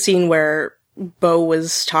scene where Bo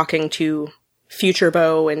was talking to future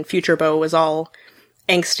Bo, and future Bo was all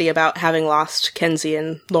angsty about having lost Kenzi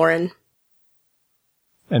and Lauren.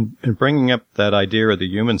 And bringing up that idea of the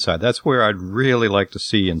human side, that's where I'd really like to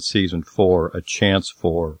see in season 4 a chance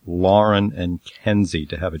for Lauren and Kenzi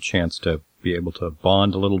to have a chance to be able to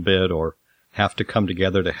bond a little bit, or have to come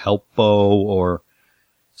together to help Bo or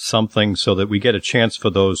something, so that we get a chance for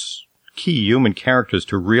those key human characters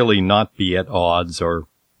to really not be at odds or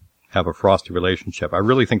have a frosty relationship. I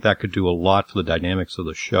really think that could do a lot for the dynamics of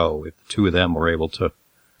the show if the two of them were able to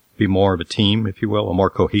be more of a team, if you will, or more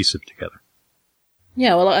cohesive together.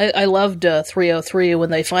 Yeah, well, I loved 303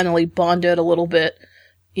 when they finally bonded a little bit,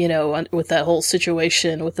 with that whole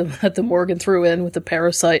situation with that the Morgan threw in with the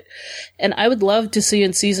parasite. And I would love to see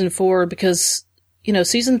in season 4, because,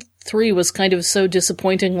 season 3 was kind of so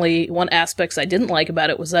disappointingly, one aspect I didn't like about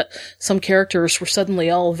it was that some characters were suddenly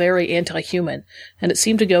all very anti-human. And it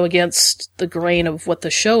seemed to go against the grain of what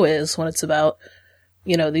the show is when it's about,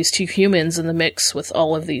 these two humans in the mix with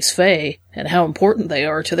all of these Fae, and how important they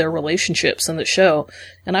are to their relationships in the show.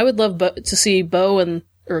 And I would love to see Lauren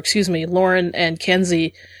and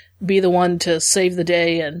Kenzi be the one to save the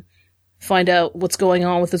day and find out what's going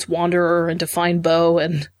on with this wanderer, and to find Bo,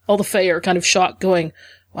 and all the Fae are kind of shocked, going,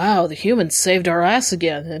 wow, the humans saved our ass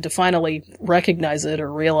again, and to finally recognize it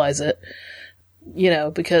or realize it.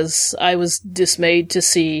 Because I was dismayed to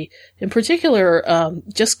see, in particular,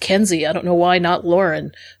 just Kenzi. I don't know why not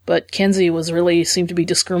Lauren, but Kenzi seemed to be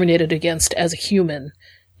discriminated against as a human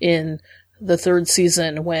in the 3rd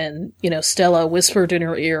season when, Stella whispered in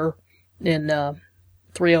her ear in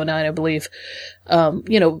 309, I believe,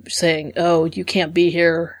 saying, oh, you can't be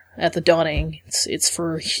here at the dawning.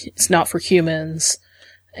 It's not for humans.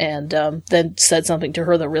 And then said something to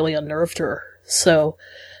her that really unnerved her. So,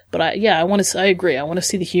 but I agree. I want to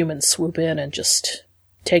see the humans swoop in and just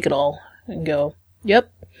take it all and go,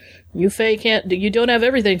 yep, you Faye you don't have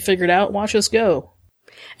everything figured out. Watch us go.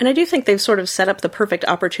 And I do think they've sort of set up the perfect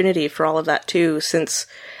opportunity for all of that too, since,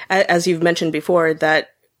 as you've mentioned before, that,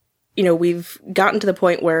 we've gotten to the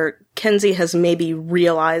point where Kenzi has maybe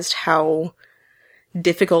realized how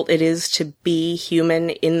difficult it is to be human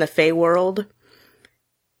in the Fae world.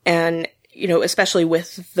 And, especially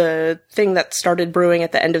with the thing that started brewing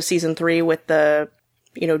at the end of season 3 with the,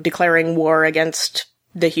 declaring war against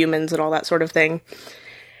the humans and all that sort of thing.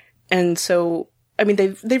 And so, I mean,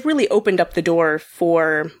 they've really opened up the door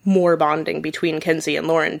for more bonding between Kenzi and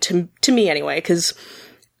Lauren, to me anyway, because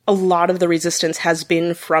a lot of the resistance has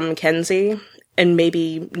been from Kenzi, and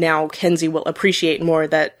maybe now Kenzi will appreciate more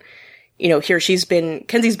that, Kenzi's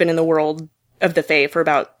been in the world of the Fae for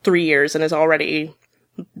about 3 years and is already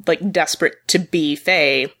desperate to be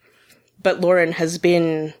Fae, but Lauren has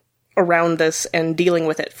been around this and dealing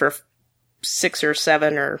with it for 6 or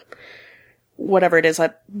 7 or whatever it is.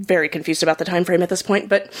 I'm very confused about the time frame at this point,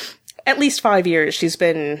 but at least 5 years she's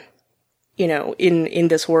been, in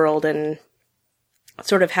this world, and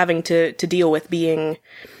sort of having to deal with being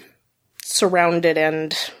surrounded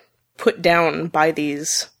and put down by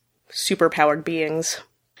these superpowered beings.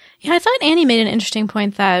 Yeah, I thought Annie made an interesting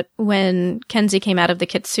point that when Kenzi came out of the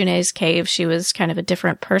Kitsune's cave, she was kind of a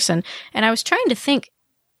different person. And I was trying to think,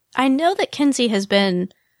 I know that Kenzi has been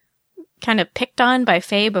kind of picked on by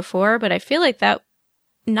Faye before, but I feel like that,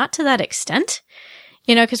 not to that extent.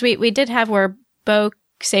 You know, because we did have where Bo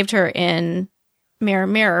saved her in Mirror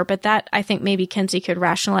Mirror, but that I think maybe Kenzi could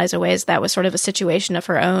rationalize away as that was sort of a situation of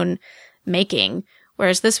her own making,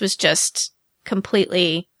 whereas this was just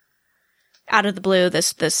completely out of the blue.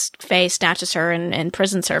 This Faye snatches her and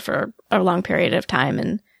imprisons her for a long period of time,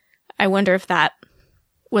 and I wonder if that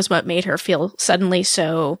was what made her feel suddenly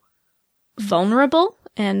so vulnerable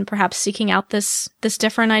and perhaps seeking out this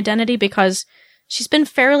different identity, because she's been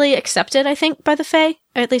fairly accepted, I think, by the Fae,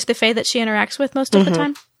 or at least the Fae that she interacts with most of the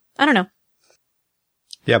time. I don't know.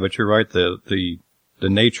 Yeah, but you're right. The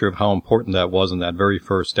nature of how important that was in that very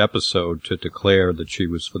first episode to declare that she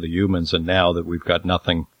was for the humans, and now that we've got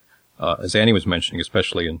nothing, as Annie was mentioning,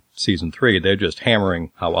 especially in season 3, they're just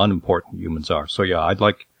hammering how unimportant humans are. So yeah, I'd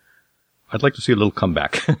like to see a little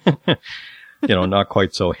comeback. Not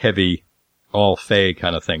quite so heavy, all Fae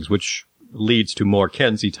kind of things, which leads to more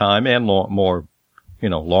Kenzi time and more,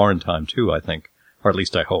 Lauren time too, I think. Or at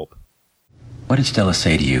least I hope. What did Stella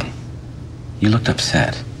say to you? You looked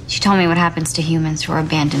upset. She told me what happens to humans who are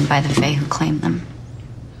abandoned by the Fae who claim them.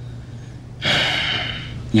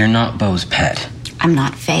 You're not Bo's pet. I'm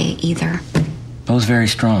not Fae either. Bo's very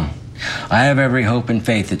strong. I have every hope and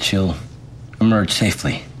faith that she'll emerge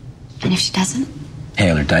safely. And if she doesn't?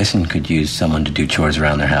 Hale or Dyson could use someone to do chores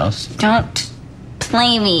around their house. Don't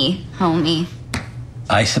play me, homie.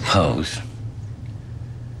 I suppose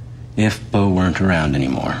if Bo weren't around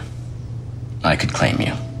anymore, I could claim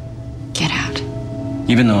you. Get out.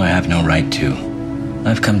 Even though I have no right to,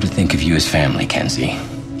 I've come to think of you as family, Kenzi.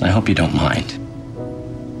 I hope you don't mind.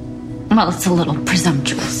 Well, it's a little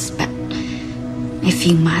presumptuous, but if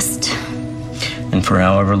you must. And for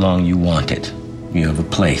however long you want it, you have a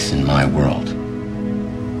place in my world.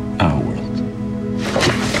 Our world.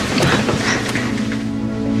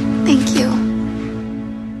 Thank you.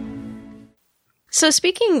 So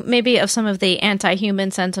speaking maybe of some of the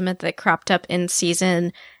anti-human sentiment that cropped up in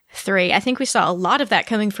season 3, I think we saw a lot of that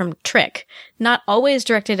coming from Trick. Not always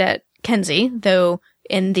directed at Kenzi, though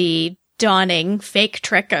in the dawning fake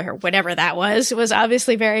Trick or whatever that was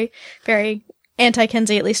obviously very, very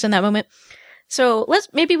anti-Kenzi, at least in that moment. So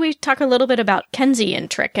maybe we talk a little bit about Kenzi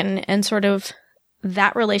and Trick and sort of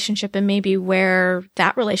that relationship and maybe where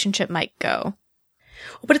that relationship might go.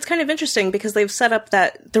 But it's kind of interesting because they've set up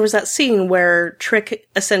that there was that scene where Trick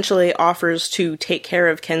essentially offers to take care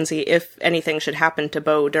of Kenzi if anything should happen to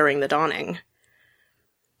Bo during the dawning.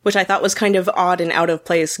 Which I thought was kind of odd and out of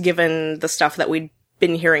place given the stuff that we'd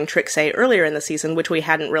been hearing Trick say earlier in the season, which we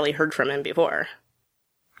hadn't really heard from him before.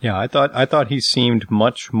 Yeah, I thought he seemed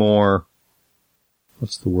much more,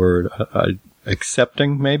 what's the word,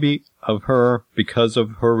 accepting maybe of her because of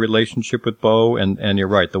her relationship with Bo, and you're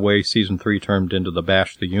right, the way season 3 turned into the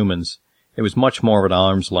Bash the Humans, it was much more of an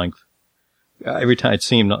arm's length. Every time it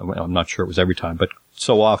seemed, I'm not sure it was every time, but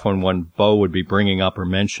so often when Bo would be bringing up or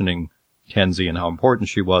mentioning Kenzi and how important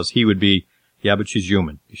she was, he would be, yeah, but she's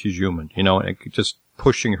human, and just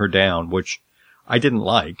pushing her down, which I didn't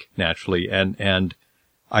like, naturally, and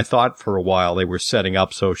I thought for a while they were setting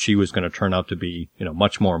up so she was going to turn out to be,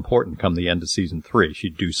 much more important come the end of season 3.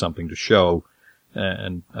 She'd do something to show,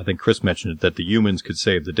 and I think Chris mentioned it, that the humans could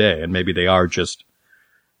save the day, and maybe they are just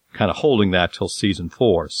kind of holding that till season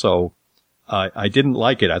 4. So I didn't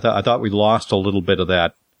like it. I thought we lost a little bit of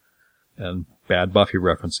that, and bad Buffy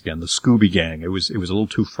reference again, the Scooby Gang. It was a little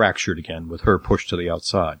too fractured again with her pushed to the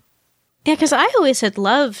outside. Yeah, because I always had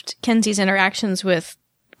loved Kenzi's interactions with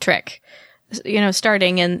Trick.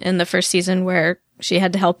 Starting in the first season where she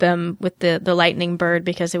had to help him with the lightning bird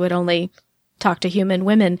because it would only talk to human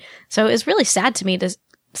women. So it was really sad to me to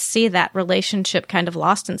see that relationship kind of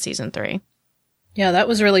lost in season 3. Yeah, that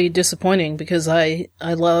was really disappointing because I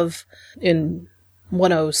love in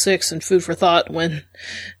 106 and Food for Thought when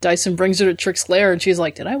Dyson brings her to Trick's lair and she's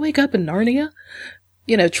like, did I wake up in Narnia?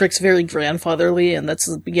 Trick's very grandfatherly, and that's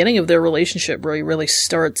the beginning of their relationship where he really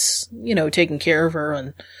starts, taking care of her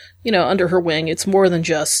and, under her wing. It's more than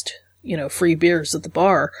just, free beers at the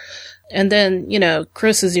bar. And then,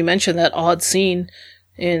 Chris, as you mentioned, that odd scene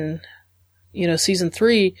in, season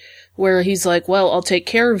 3 where he's like, well, I'll take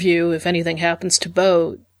care of you if anything happens to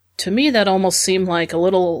Bo. To me, that almost seemed like a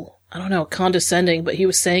little, I don't know, condescending, but he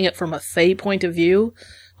was saying it from a Faye point of view.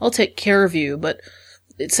 I'll take care of you, but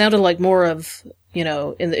it sounded like more of,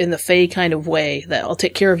 in the Faye kind of way, that I'll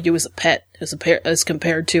take care of you as a pet, as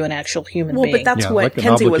compared to an actual human being. Well, but that's what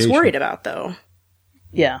Kenzi was worried about, though.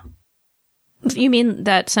 Yeah. You mean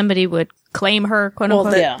that somebody would claim her, quote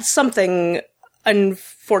unquote? Well, that something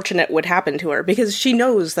unfortunate would happen to her, because she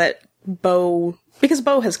knows that Bo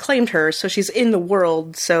has claimed her, so she's in the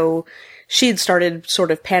world, so she'd started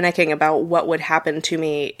sort of panicking about what would happen to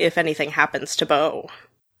me if anything happens to Bo.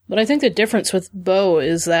 But I think the difference with Bo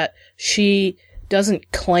is that she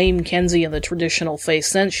doesn't claim Kenzi in the traditional Fae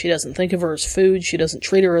sense. She doesn't think of her as food. She doesn't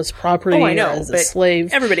treat her as property or as a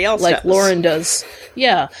slave. Everybody else like does. Lauren does.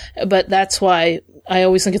 Yeah, but that's why I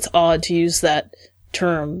always think it's odd to use that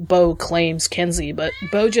term, Bo claims Kenzi, but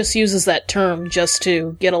Bo just uses that term just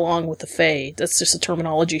to get along with the Fae. That's just a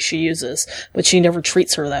terminology she uses, but she never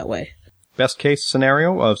treats her that way. Best case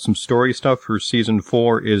scenario of some story stuff for season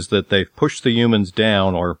 4 is that they've pushed the humans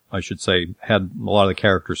down, or I should say had a lot of the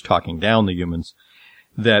characters talking down the humans,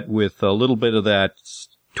 that with a little bit of that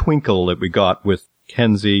twinkle that we got with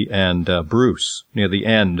Kenzi and Bruce near the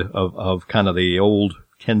end of kind of the old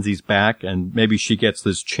Kenzi's back, and maybe she gets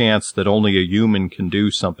this chance that only a human can do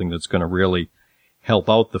something that's going to really help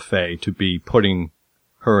out the Fae, to be putting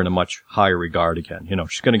her in a much higher regard again. You know,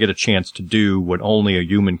 she's going to get a chance to do what only a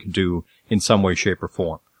human can do in some way, shape, or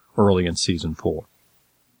form early in season 4.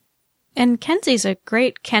 And Kenzi's a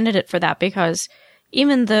great candidate for that, because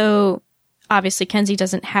even though obviously Kenzi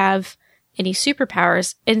doesn't have any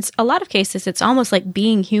superpowers, in a lot of cases it's almost like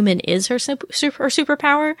being human is her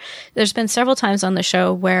superpower. There's been several times on the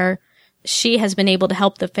show where she has been able to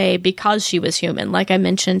help the Fae because she was human. Like I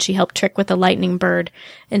mentioned, she helped Trick with the lightning bird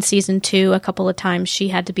in season 2. A couple of times she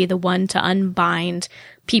had to be the one to unbind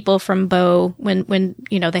people from Bo when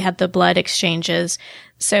you know, they had the blood exchanges.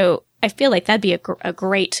 So I feel like that'd be a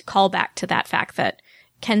great callback to that fact that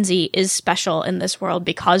Kenzi is special in this world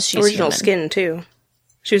because she's original human. Skin too.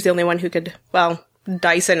 She was the only one who could, well,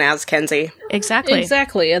 Dyson as Kenzi.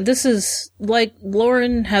 Exactly. And this is like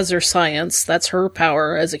Lauren has her science. That's her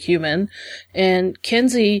power as a human. And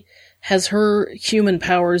Kenzi has her human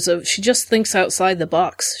powers of, she just thinks outside the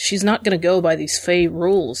box. She's not going to go by these Fae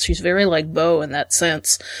rules. She's very like Bo in that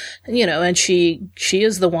sense. You know, and she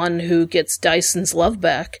is the one who gets Dyson's love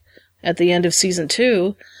back at the end of season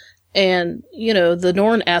 2. And, you know, the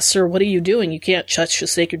Norn asks her, what are you doing? You can't touch a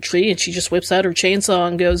sacred tree. And she just whips out her chainsaw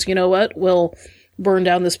and goes, you know what? We'll burn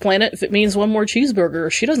down this planet if it means one more cheeseburger.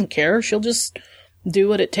 She doesn't care. She'll just do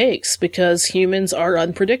what it takes, because humans are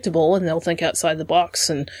unpredictable and they'll think outside the box.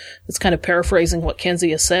 And it's kind of paraphrasing what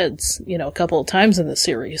Kenzi has said, you know, a couple of times in the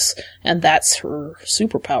series. And that's her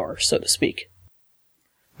superpower, so to speak.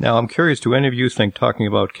 Now, I'm curious, do any of you think, talking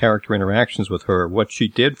about character interactions with her, what she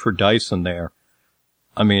did for Dyson there,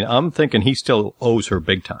 I mean, I'm thinking he still owes her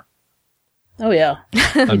big time. Oh, yeah.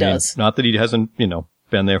 He does. Not that he hasn't, you know,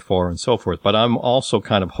 been there for her and so forth, but I'm also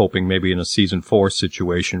kind of hoping maybe in a season 4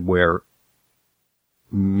 situation where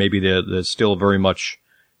maybe they're still very much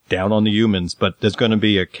down on the humans, but there's going to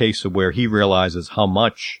be a case of where he realizes how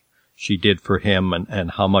much she did for him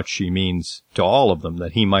and how much she means to all of them,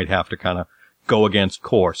 that he might have to kind of go against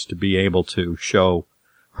course to be able to show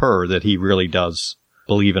her that he really does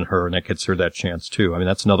believe in her, and that gets her that chance too. I mean,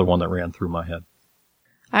 that's another one that ran through my head.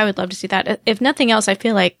 I would love to see that. If nothing else, I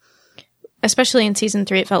feel like, especially in season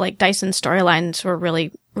 3, it felt like Dyson's storylines were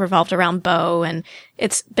really revolved around Bo, and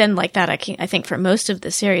it's been like that, I think, for most of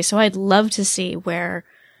the series. So I'd love to see what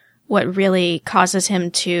really causes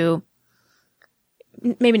him to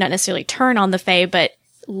maybe not necessarily turn on the Fae, but,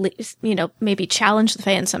 you know, maybe challenge the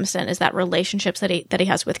Fae in some extent, is that relationships that he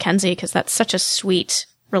has with Kenzi, because that's such a sweet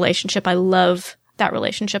relationship. I love that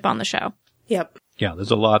relationship on the show. Yep. Yeah,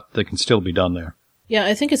 there's a lot that can still be done there. Yeah,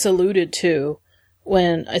 I think it's alluded to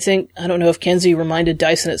when I don't know if Kenzi reminded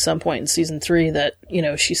Dyson at some point in season 3 that, you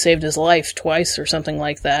know, she saved his life twice or something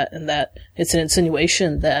like that, and that it's an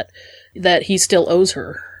insinuation that he still owes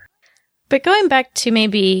her. But going back to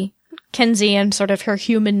maybe Kenzi and sort of her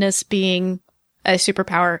humanness being a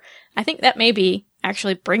superpower, I think that maybe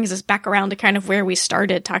actually brings us back around to kind of where we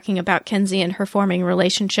started, talking about Kenzi and her forming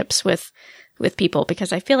relationships with people,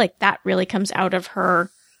 because I feel like that really comes out of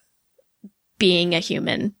her being a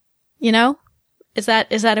human, you know? Is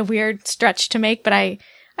that a weird stretch to make? But I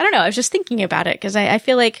don't know. I was just thinking about it, because I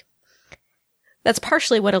feel like that's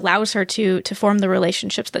partially what allows her to form the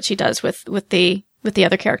relationships that she does with the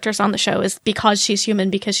other characters on the show, is because she's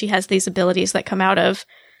human, because she has these abilities that come out of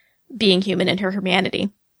being human in her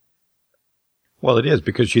humanity. Well, it is,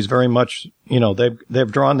 because she's very much, you know,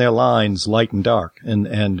 they've drawn their lines light and dark,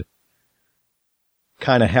 and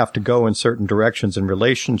kind of have to go in certain directions in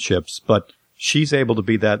relationships, but she's able to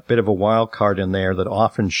be that bit of a wild card in there that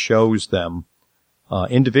often shows them,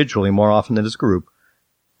 individually more often than as a group,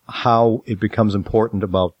 how it becomes important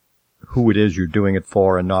about who it is you're doing it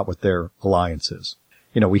for and not what their alliance is.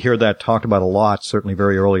 we hear that talked about a lot, certainly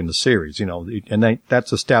very early in the series, and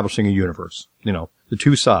that's establishing a universe, the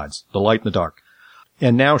two sides, the light and the dark.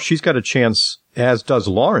 And now she's got a chance, as does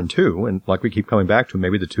Lauren too, and like we keep coming back to,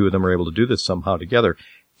 maybe the two of them are able to do this somehow together,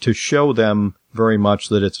 to show them very much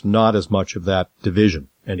that it's not as much of that division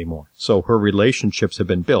anymore. So her relationships have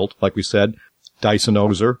been built, like we said. Dyson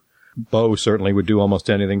owes her. Bo certainly would do almost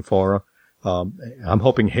anything for her. I'm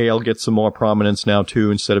hoping Hale gets some more prominence now too,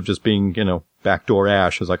 instead of just being, backdoor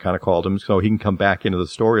Ash, as I kind of called him, so he can come back into the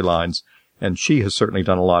storylines. And she has certainly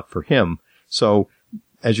done a lot for him. So,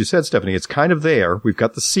 as you said, Stephanie, it's kind of there. We've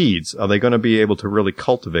got the seeds. Are they going to be able to really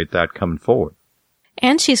cultivate that coming forward?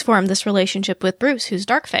 And she's formed this relationship with Bruce, who's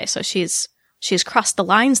Dark Fae, so she's crossed the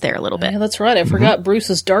lines there a little bit. Yeah, that's right. I forgot Bruce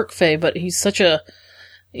is Dark Fae, but he's such a,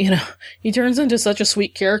 he turns into such a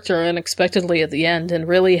sweet character unexpectedly at the end, and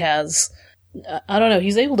really has, I don't know,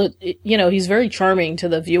 he's able to, he's very charming to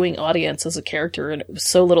the viewing audience as a character, and it was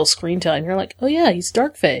so little screen time. You're like, oh yeah, he's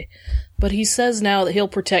Dark Fae. But he says now that he'll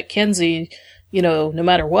protect Kenzi, no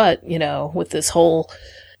matter what, with this whole,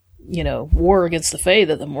 war against the Fae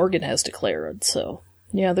that the Morgan has declared. So,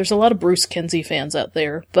 yeah, there's a lot of Bruce Kenzi fans out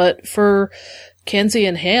there. But for Kenzi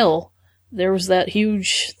and Hale, there was that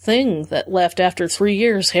huge thing that left after 3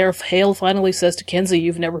 years. Hale finally says to Kenzi,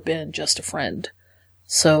 "You've never been just a friend."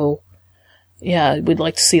 So, yeah, we'd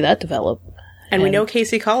like to see that develop. And we know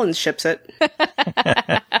Casey Collins ships it.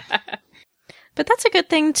 But that's a good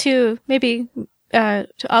thing to maybe to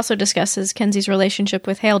also discuss is Kenzi's relationship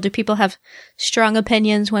with Hale. Do people have strong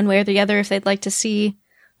opinions one way or the other if they'd like to see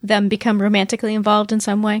them become romantically involved in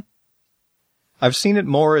some way? I've seen it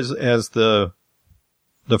more as the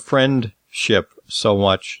friendship so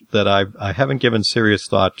much that I haven't given serious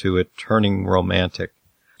thought to it turning romantic.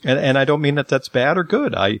 And I don't mean that that's bad or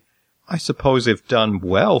good. I suppose if done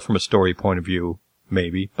well from a story point of view,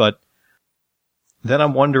 maybe. But then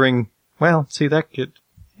I'm wondering, well, see, that could,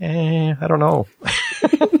 I don't know.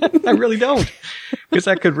 I really don't. Because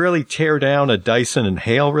that could really tear down a Dyson and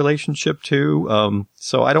Hale relationship too.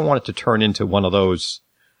 So I don't want it to turn into one of those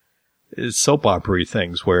soap opera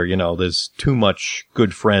things where, there's too much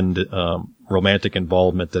good friend, romantic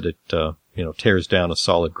involvement that it, tears down a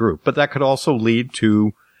solid group. But that could also lead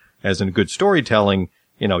to, as in good storytelling,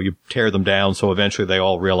 you tear them down so eventually they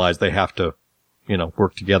all realize they have to,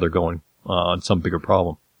 work together going on some bigger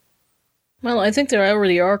problem. Well, I think they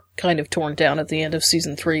already are kind of torn down at the end of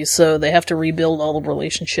season 3, so they have to rebuild all the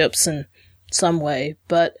relationships in some way.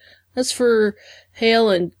 But as for Hale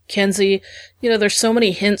and Kenzi, there's so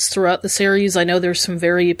many hints throughout the series. I know there's some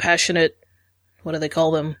very passionate, what do they call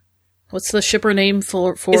them? What's the shipper name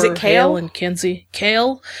for Is it Kale? Hale and Kenzi?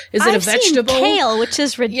 Kale? Is it a vegetable? I've seen kale, which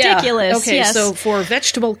is ridiculous. Yeah. Okay, yes. So for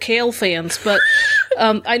vegetable kale fans, but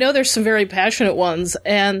I know there's some very passionate ones,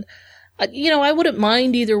 and I wouldn't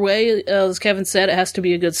mind either way. As Kevin said, it has to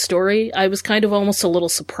be a good story. I was kind of almost a little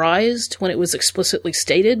surprised when it was explicitly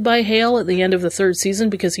stated by Hale at the end of the 3rd season,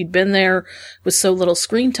 because he'd been there with so little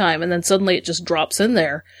screen time, and then suddenly it just drops in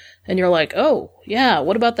there. And you're like, oh, yeah,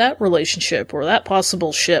 what about that relationship or that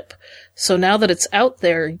possible ship? So now that it's out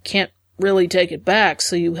there, you can't really take it back,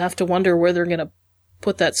 so you have to wonder where they're going to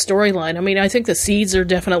put that storyline. I mean, I think the seeds are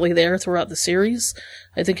definitely there throughout the series.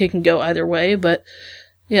 I think it can go either way, but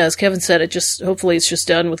yeah, as Kevin said, hopefully it's just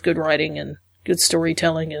done with good writing and good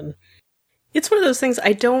storytelling. And it's one of those things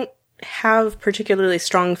I don't have particularly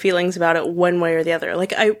strong feelings about it one way or the other.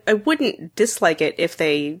 Like, I wouldn't dislike it if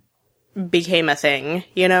they became a thing,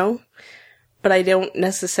 But I don't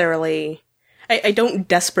necessarily, I don't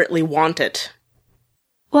desperately want it.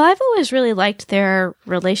 Well, I've always really liked their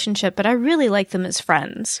relationship, but I really like them as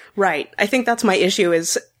friends. Right. I think that's my issue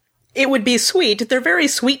is, it would be sweet. They're very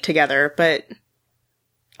sweet together, but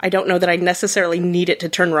I don't know that I necessarily need it to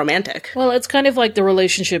turn romantic. Well, it's kind of like the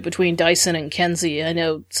relationship between Dyson and Kenzi. I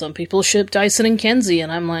know some people ship Dyson and Kenzi,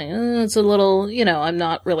 and I'm like, it's a little, I'm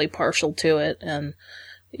not really partial to it. And,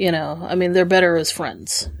 they're better as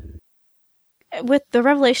friends. With the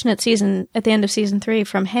revelation at the end of season 3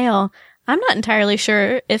 from Hale, I'm not entirely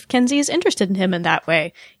sure if Kenzi is interested in him in that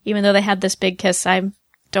way. Even though they had this big kiss, I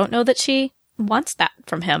don't know that she wants that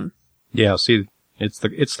from him. Yeah, see, it's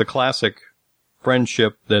the classic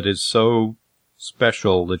friendship that is so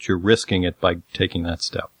special that you're risking it by taking that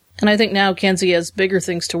step. And I think now Kenzi has bigger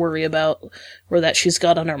things to worry about, or that she's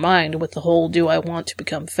got on her mind with the whole, do I want to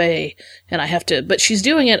become Fae? And I have to, but she's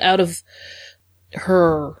doing it out of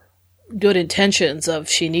her good intentions of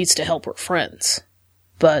she needs to help her friends.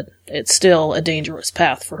 But it's still a dangerous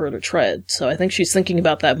path for her to tread. So I think she's thinking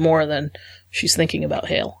about that more than she's thinking about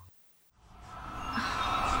Hale.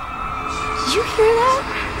 Did you hear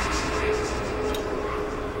that?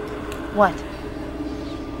 What?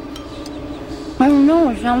 don't know.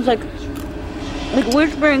 It sounds like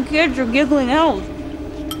whispering kids or giggling elves.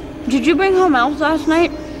 Did you bring home elves last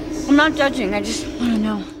night? I'm not judging. I just want to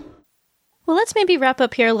know. Well, let's maybe wrap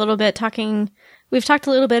up here a little bit we've talked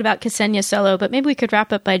a little bit about Ksenia Solo, but maybe we could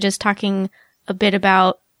wrap up by just talking a bit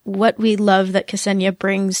about what we love that Ksenia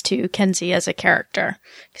brings to Kenzi as a character.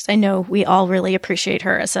 Because I know we all really appreciate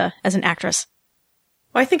her as an actress.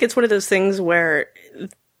 Well, I think it's one of those things where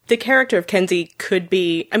the character of Kenzi could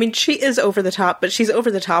be, I mean, she is over the top, but she's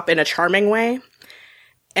over the top in a charming way.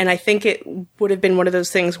 And I think it would have been one of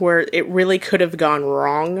those things where it really could have gone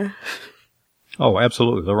wrong. Oh,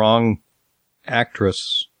 absolutely. The wrong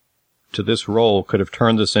actress to this role could have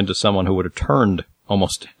turned this into someone who would have turned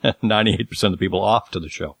almost 98% of the people off to the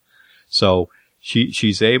show. So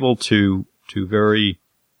she's able to very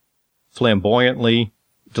flamboyantly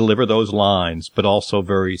deliver those lines, but also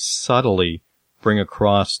very subtly bring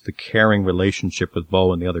across the caring relationship with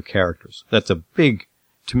Bo and the other characters. That's a big,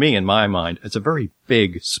 to me, in my mind, it's a very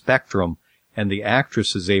big spectrum, and the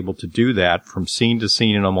actress is able to do that from scene to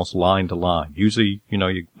scene and almost line to line. Usually,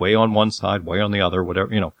 you way on one side, way on the other,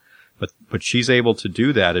 whatever, but she's able to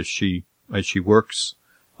do that as she works,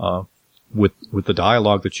 with the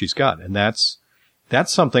dialogue that she's got. And that's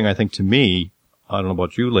something I think, to me, I don't know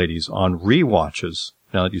about you ladies, on rewatches,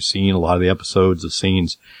 now that you've seen a lot of the episodes, the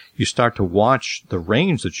scenes, you start to watch the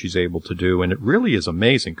range that she's able to do, and it really is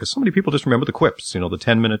amazing, because so many people just remember the quips, the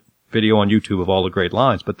 10-minute video on YouTube of all the great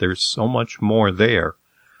lines, but there's so much more there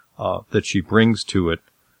that she brings to it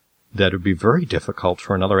that would be very difficult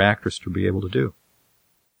for another actress to be able to do.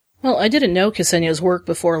 Well, I didn't know Ksenia's work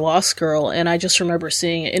before Lost Girl, and I just remember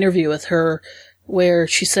seeing an interview with her where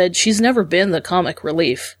she said she's never been the comic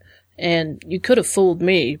relief. And you could have fooled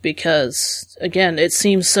me because, again, it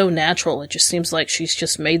seems so natural. It just seems like she's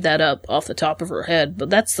just made that up off the top of her head. But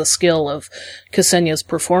that's the skill of Ksenia's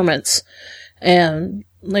performance. And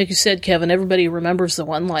like you said, Kevin, everybody remembers the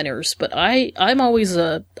one-liners, but I'm always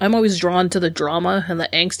drawn to the drama and the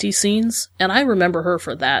angsty scenes, and I remember her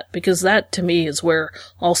for that, because that, to me, is where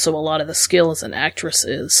also a lot of the skill as an actress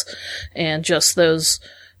is. And just those,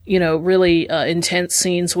 really intense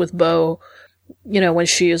scenes with Bo, when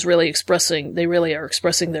she is really they really are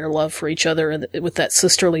expressing their love for each other and with that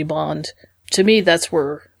sisterly bond. To me, that's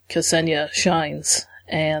where Ksenia shines,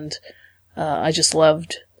 and I just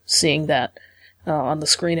loved seeing that on the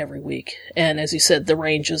screen every week. And as you said, the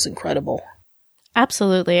range is incredible.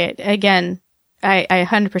 Absolutely. Again, I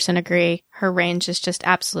 100% agree. Her range is just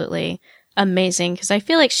absolutely amazing, because I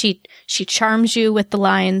feel like she charms you with the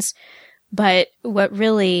lines, but what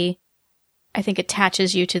really, I think,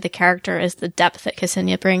 attaches you to the character is the depth that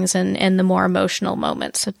Ksenia brings and the more emotional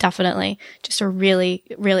moments. So definitely just a really,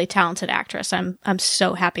 really talented actress. I'm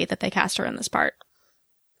so happy that they cast her in this part.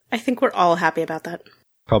 I think we're all happy about that.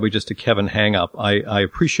 Probably just a Kevin hang-up. I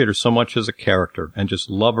appreciate her so much as a character and just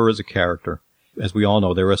love her as a character. As we all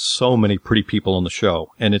know, there are so many pretty people on the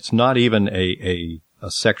show, and it's not even a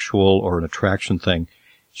sexual or an attraction thing.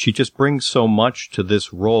 She just brings so much to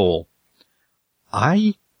this role.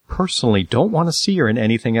 I personally don't want to see her in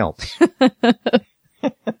anything else.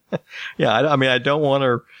 Yeah, I don't want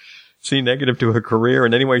her see negative to her career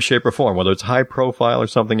in any way, shape, or form, whether it's high profile or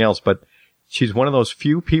something else, but she's one of those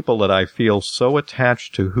few people that I feel so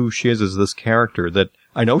attached to who she is as this character that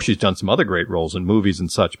I know she's done some other great roles in movies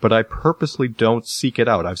and such, but I purposely don't seek it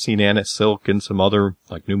out. I've seen Anna Silk in some other,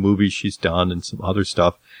 new movies she's done and some other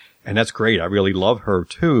stuff, and that's great. I really love her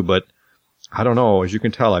too, but I don't know. As you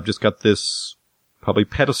can tell, I've just got this probably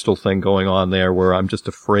pedestal thing going on there where I'm just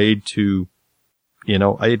afraid to,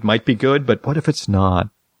 it might be good, but what if it's not?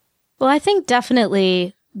 Well, I think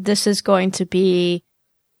definitely this is going to be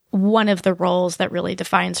one of the roles that really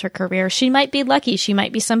defines her career. She might be lucky. She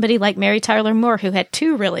might be somebody like Mary Tyler Moore, who had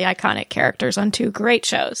 2 really iconic characters on 2 great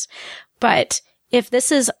shows. But if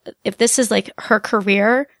this is like her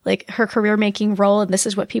career making role, and this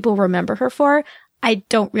is what people remember her for, I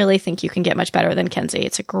don't really think you can get much better than Kenzi.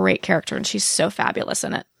 It's a great character, and she's so fabulous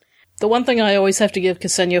in it. The one thing I always have to give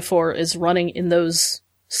Ksenia for is running in those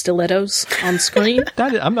stilettos on screen.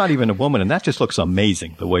 I'm not even a woman, and that just looks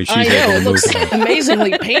amazing, the way she's able to move. It looks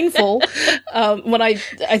amazingly painful. When I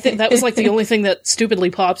think that was the only thing that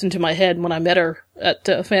stupidly popped into my head when I met her at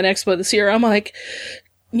Fan Expo this year. I'm like,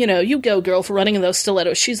 you go, girl, for running in those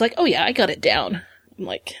stilettos. She's like, oh yeah, I got it down. I'm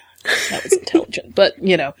like, that was intelligent, but,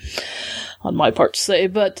 on my part to say.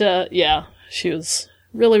 But, yeah, she was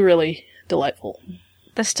really, really delightful.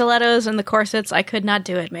 The stilettos and the corsets, I could not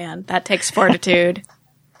do it, man. That takes fortitude.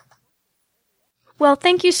 Well,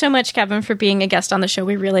 thank you so much, Kevin, for being a guest on the show.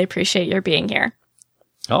 We really appreciate your being here.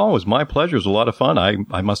 Oh, it was my pleasure. It was a lot of fun.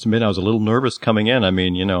 I must admit I was a little nervous coming in. I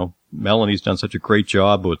mean, Melanie's done such a great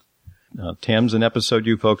job with Tamsin episode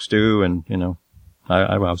you folks do, and,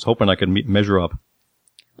 I was hoping I could measure up.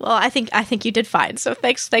 Well, I think you did fine. So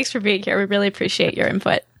thanks for being here. We really appreciate your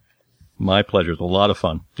input. My pleasure. It's a lot of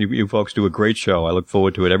fun. You folks do a great show. I look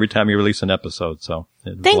forward to it every time you release an episode. So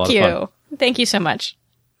thank you. Thank you so much.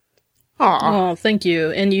 Oh, thank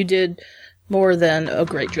you. And you did more than a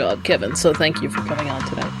great job, Kevin. So thank you for coming on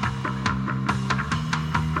tonight.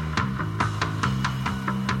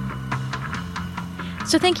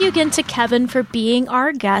 So thank you again to Kevin for being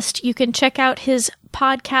our guest. You can check out his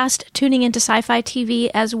podcast, Tuning Into Sci-Fi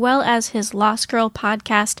TV, as well as his Lost Girl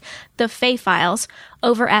podcast, The Fae Files,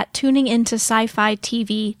 over at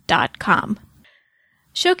tuningintoscifitv.com.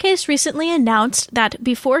 Showcase recently announced that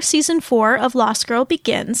before Season 4 of Lost Girl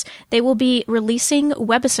begins, they will be releasing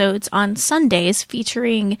webisodes on Sundays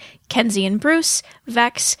featuring Kenzi and Bruce,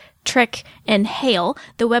 Vex, Trick, and Hale.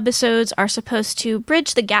 The webisodes are supposed to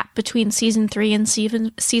bridge the gap between Season 3 and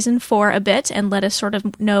Season 4 a bit and let us sort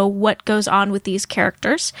of know what goes on with these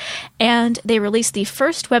characters. And they released the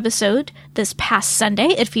first webisode this past Sunday.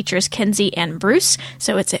 It features Kenzi and Bruce,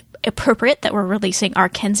 so it's appropriate that we're releasing our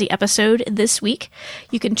Kenzi episode this week.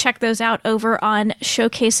 You can check those out over on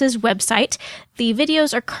Showcase's website. The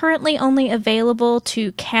videos are currently only available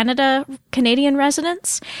to Canadian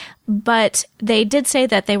residents, but they did say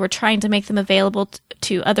that they were trying to make them available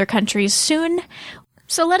to other countries soon.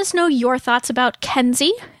 So let us know your thoughts about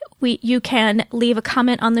Kenzi. You can leave a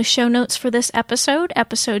comment on the show notes for this episode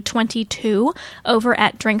 22, over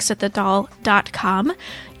at drinksatthedoll.com.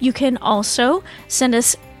 You can also send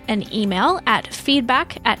us an email at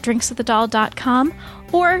feedback@drinksatthedoll.com,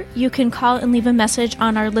 or you can call and leave a message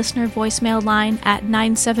on our listener voicemail line at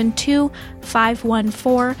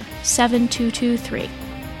 972-514-7223.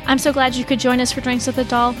 I'm so glad you could join us for Drinks with the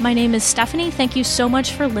Doll. My name is Stephanie. Thank you so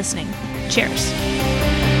much for listening. Cheers.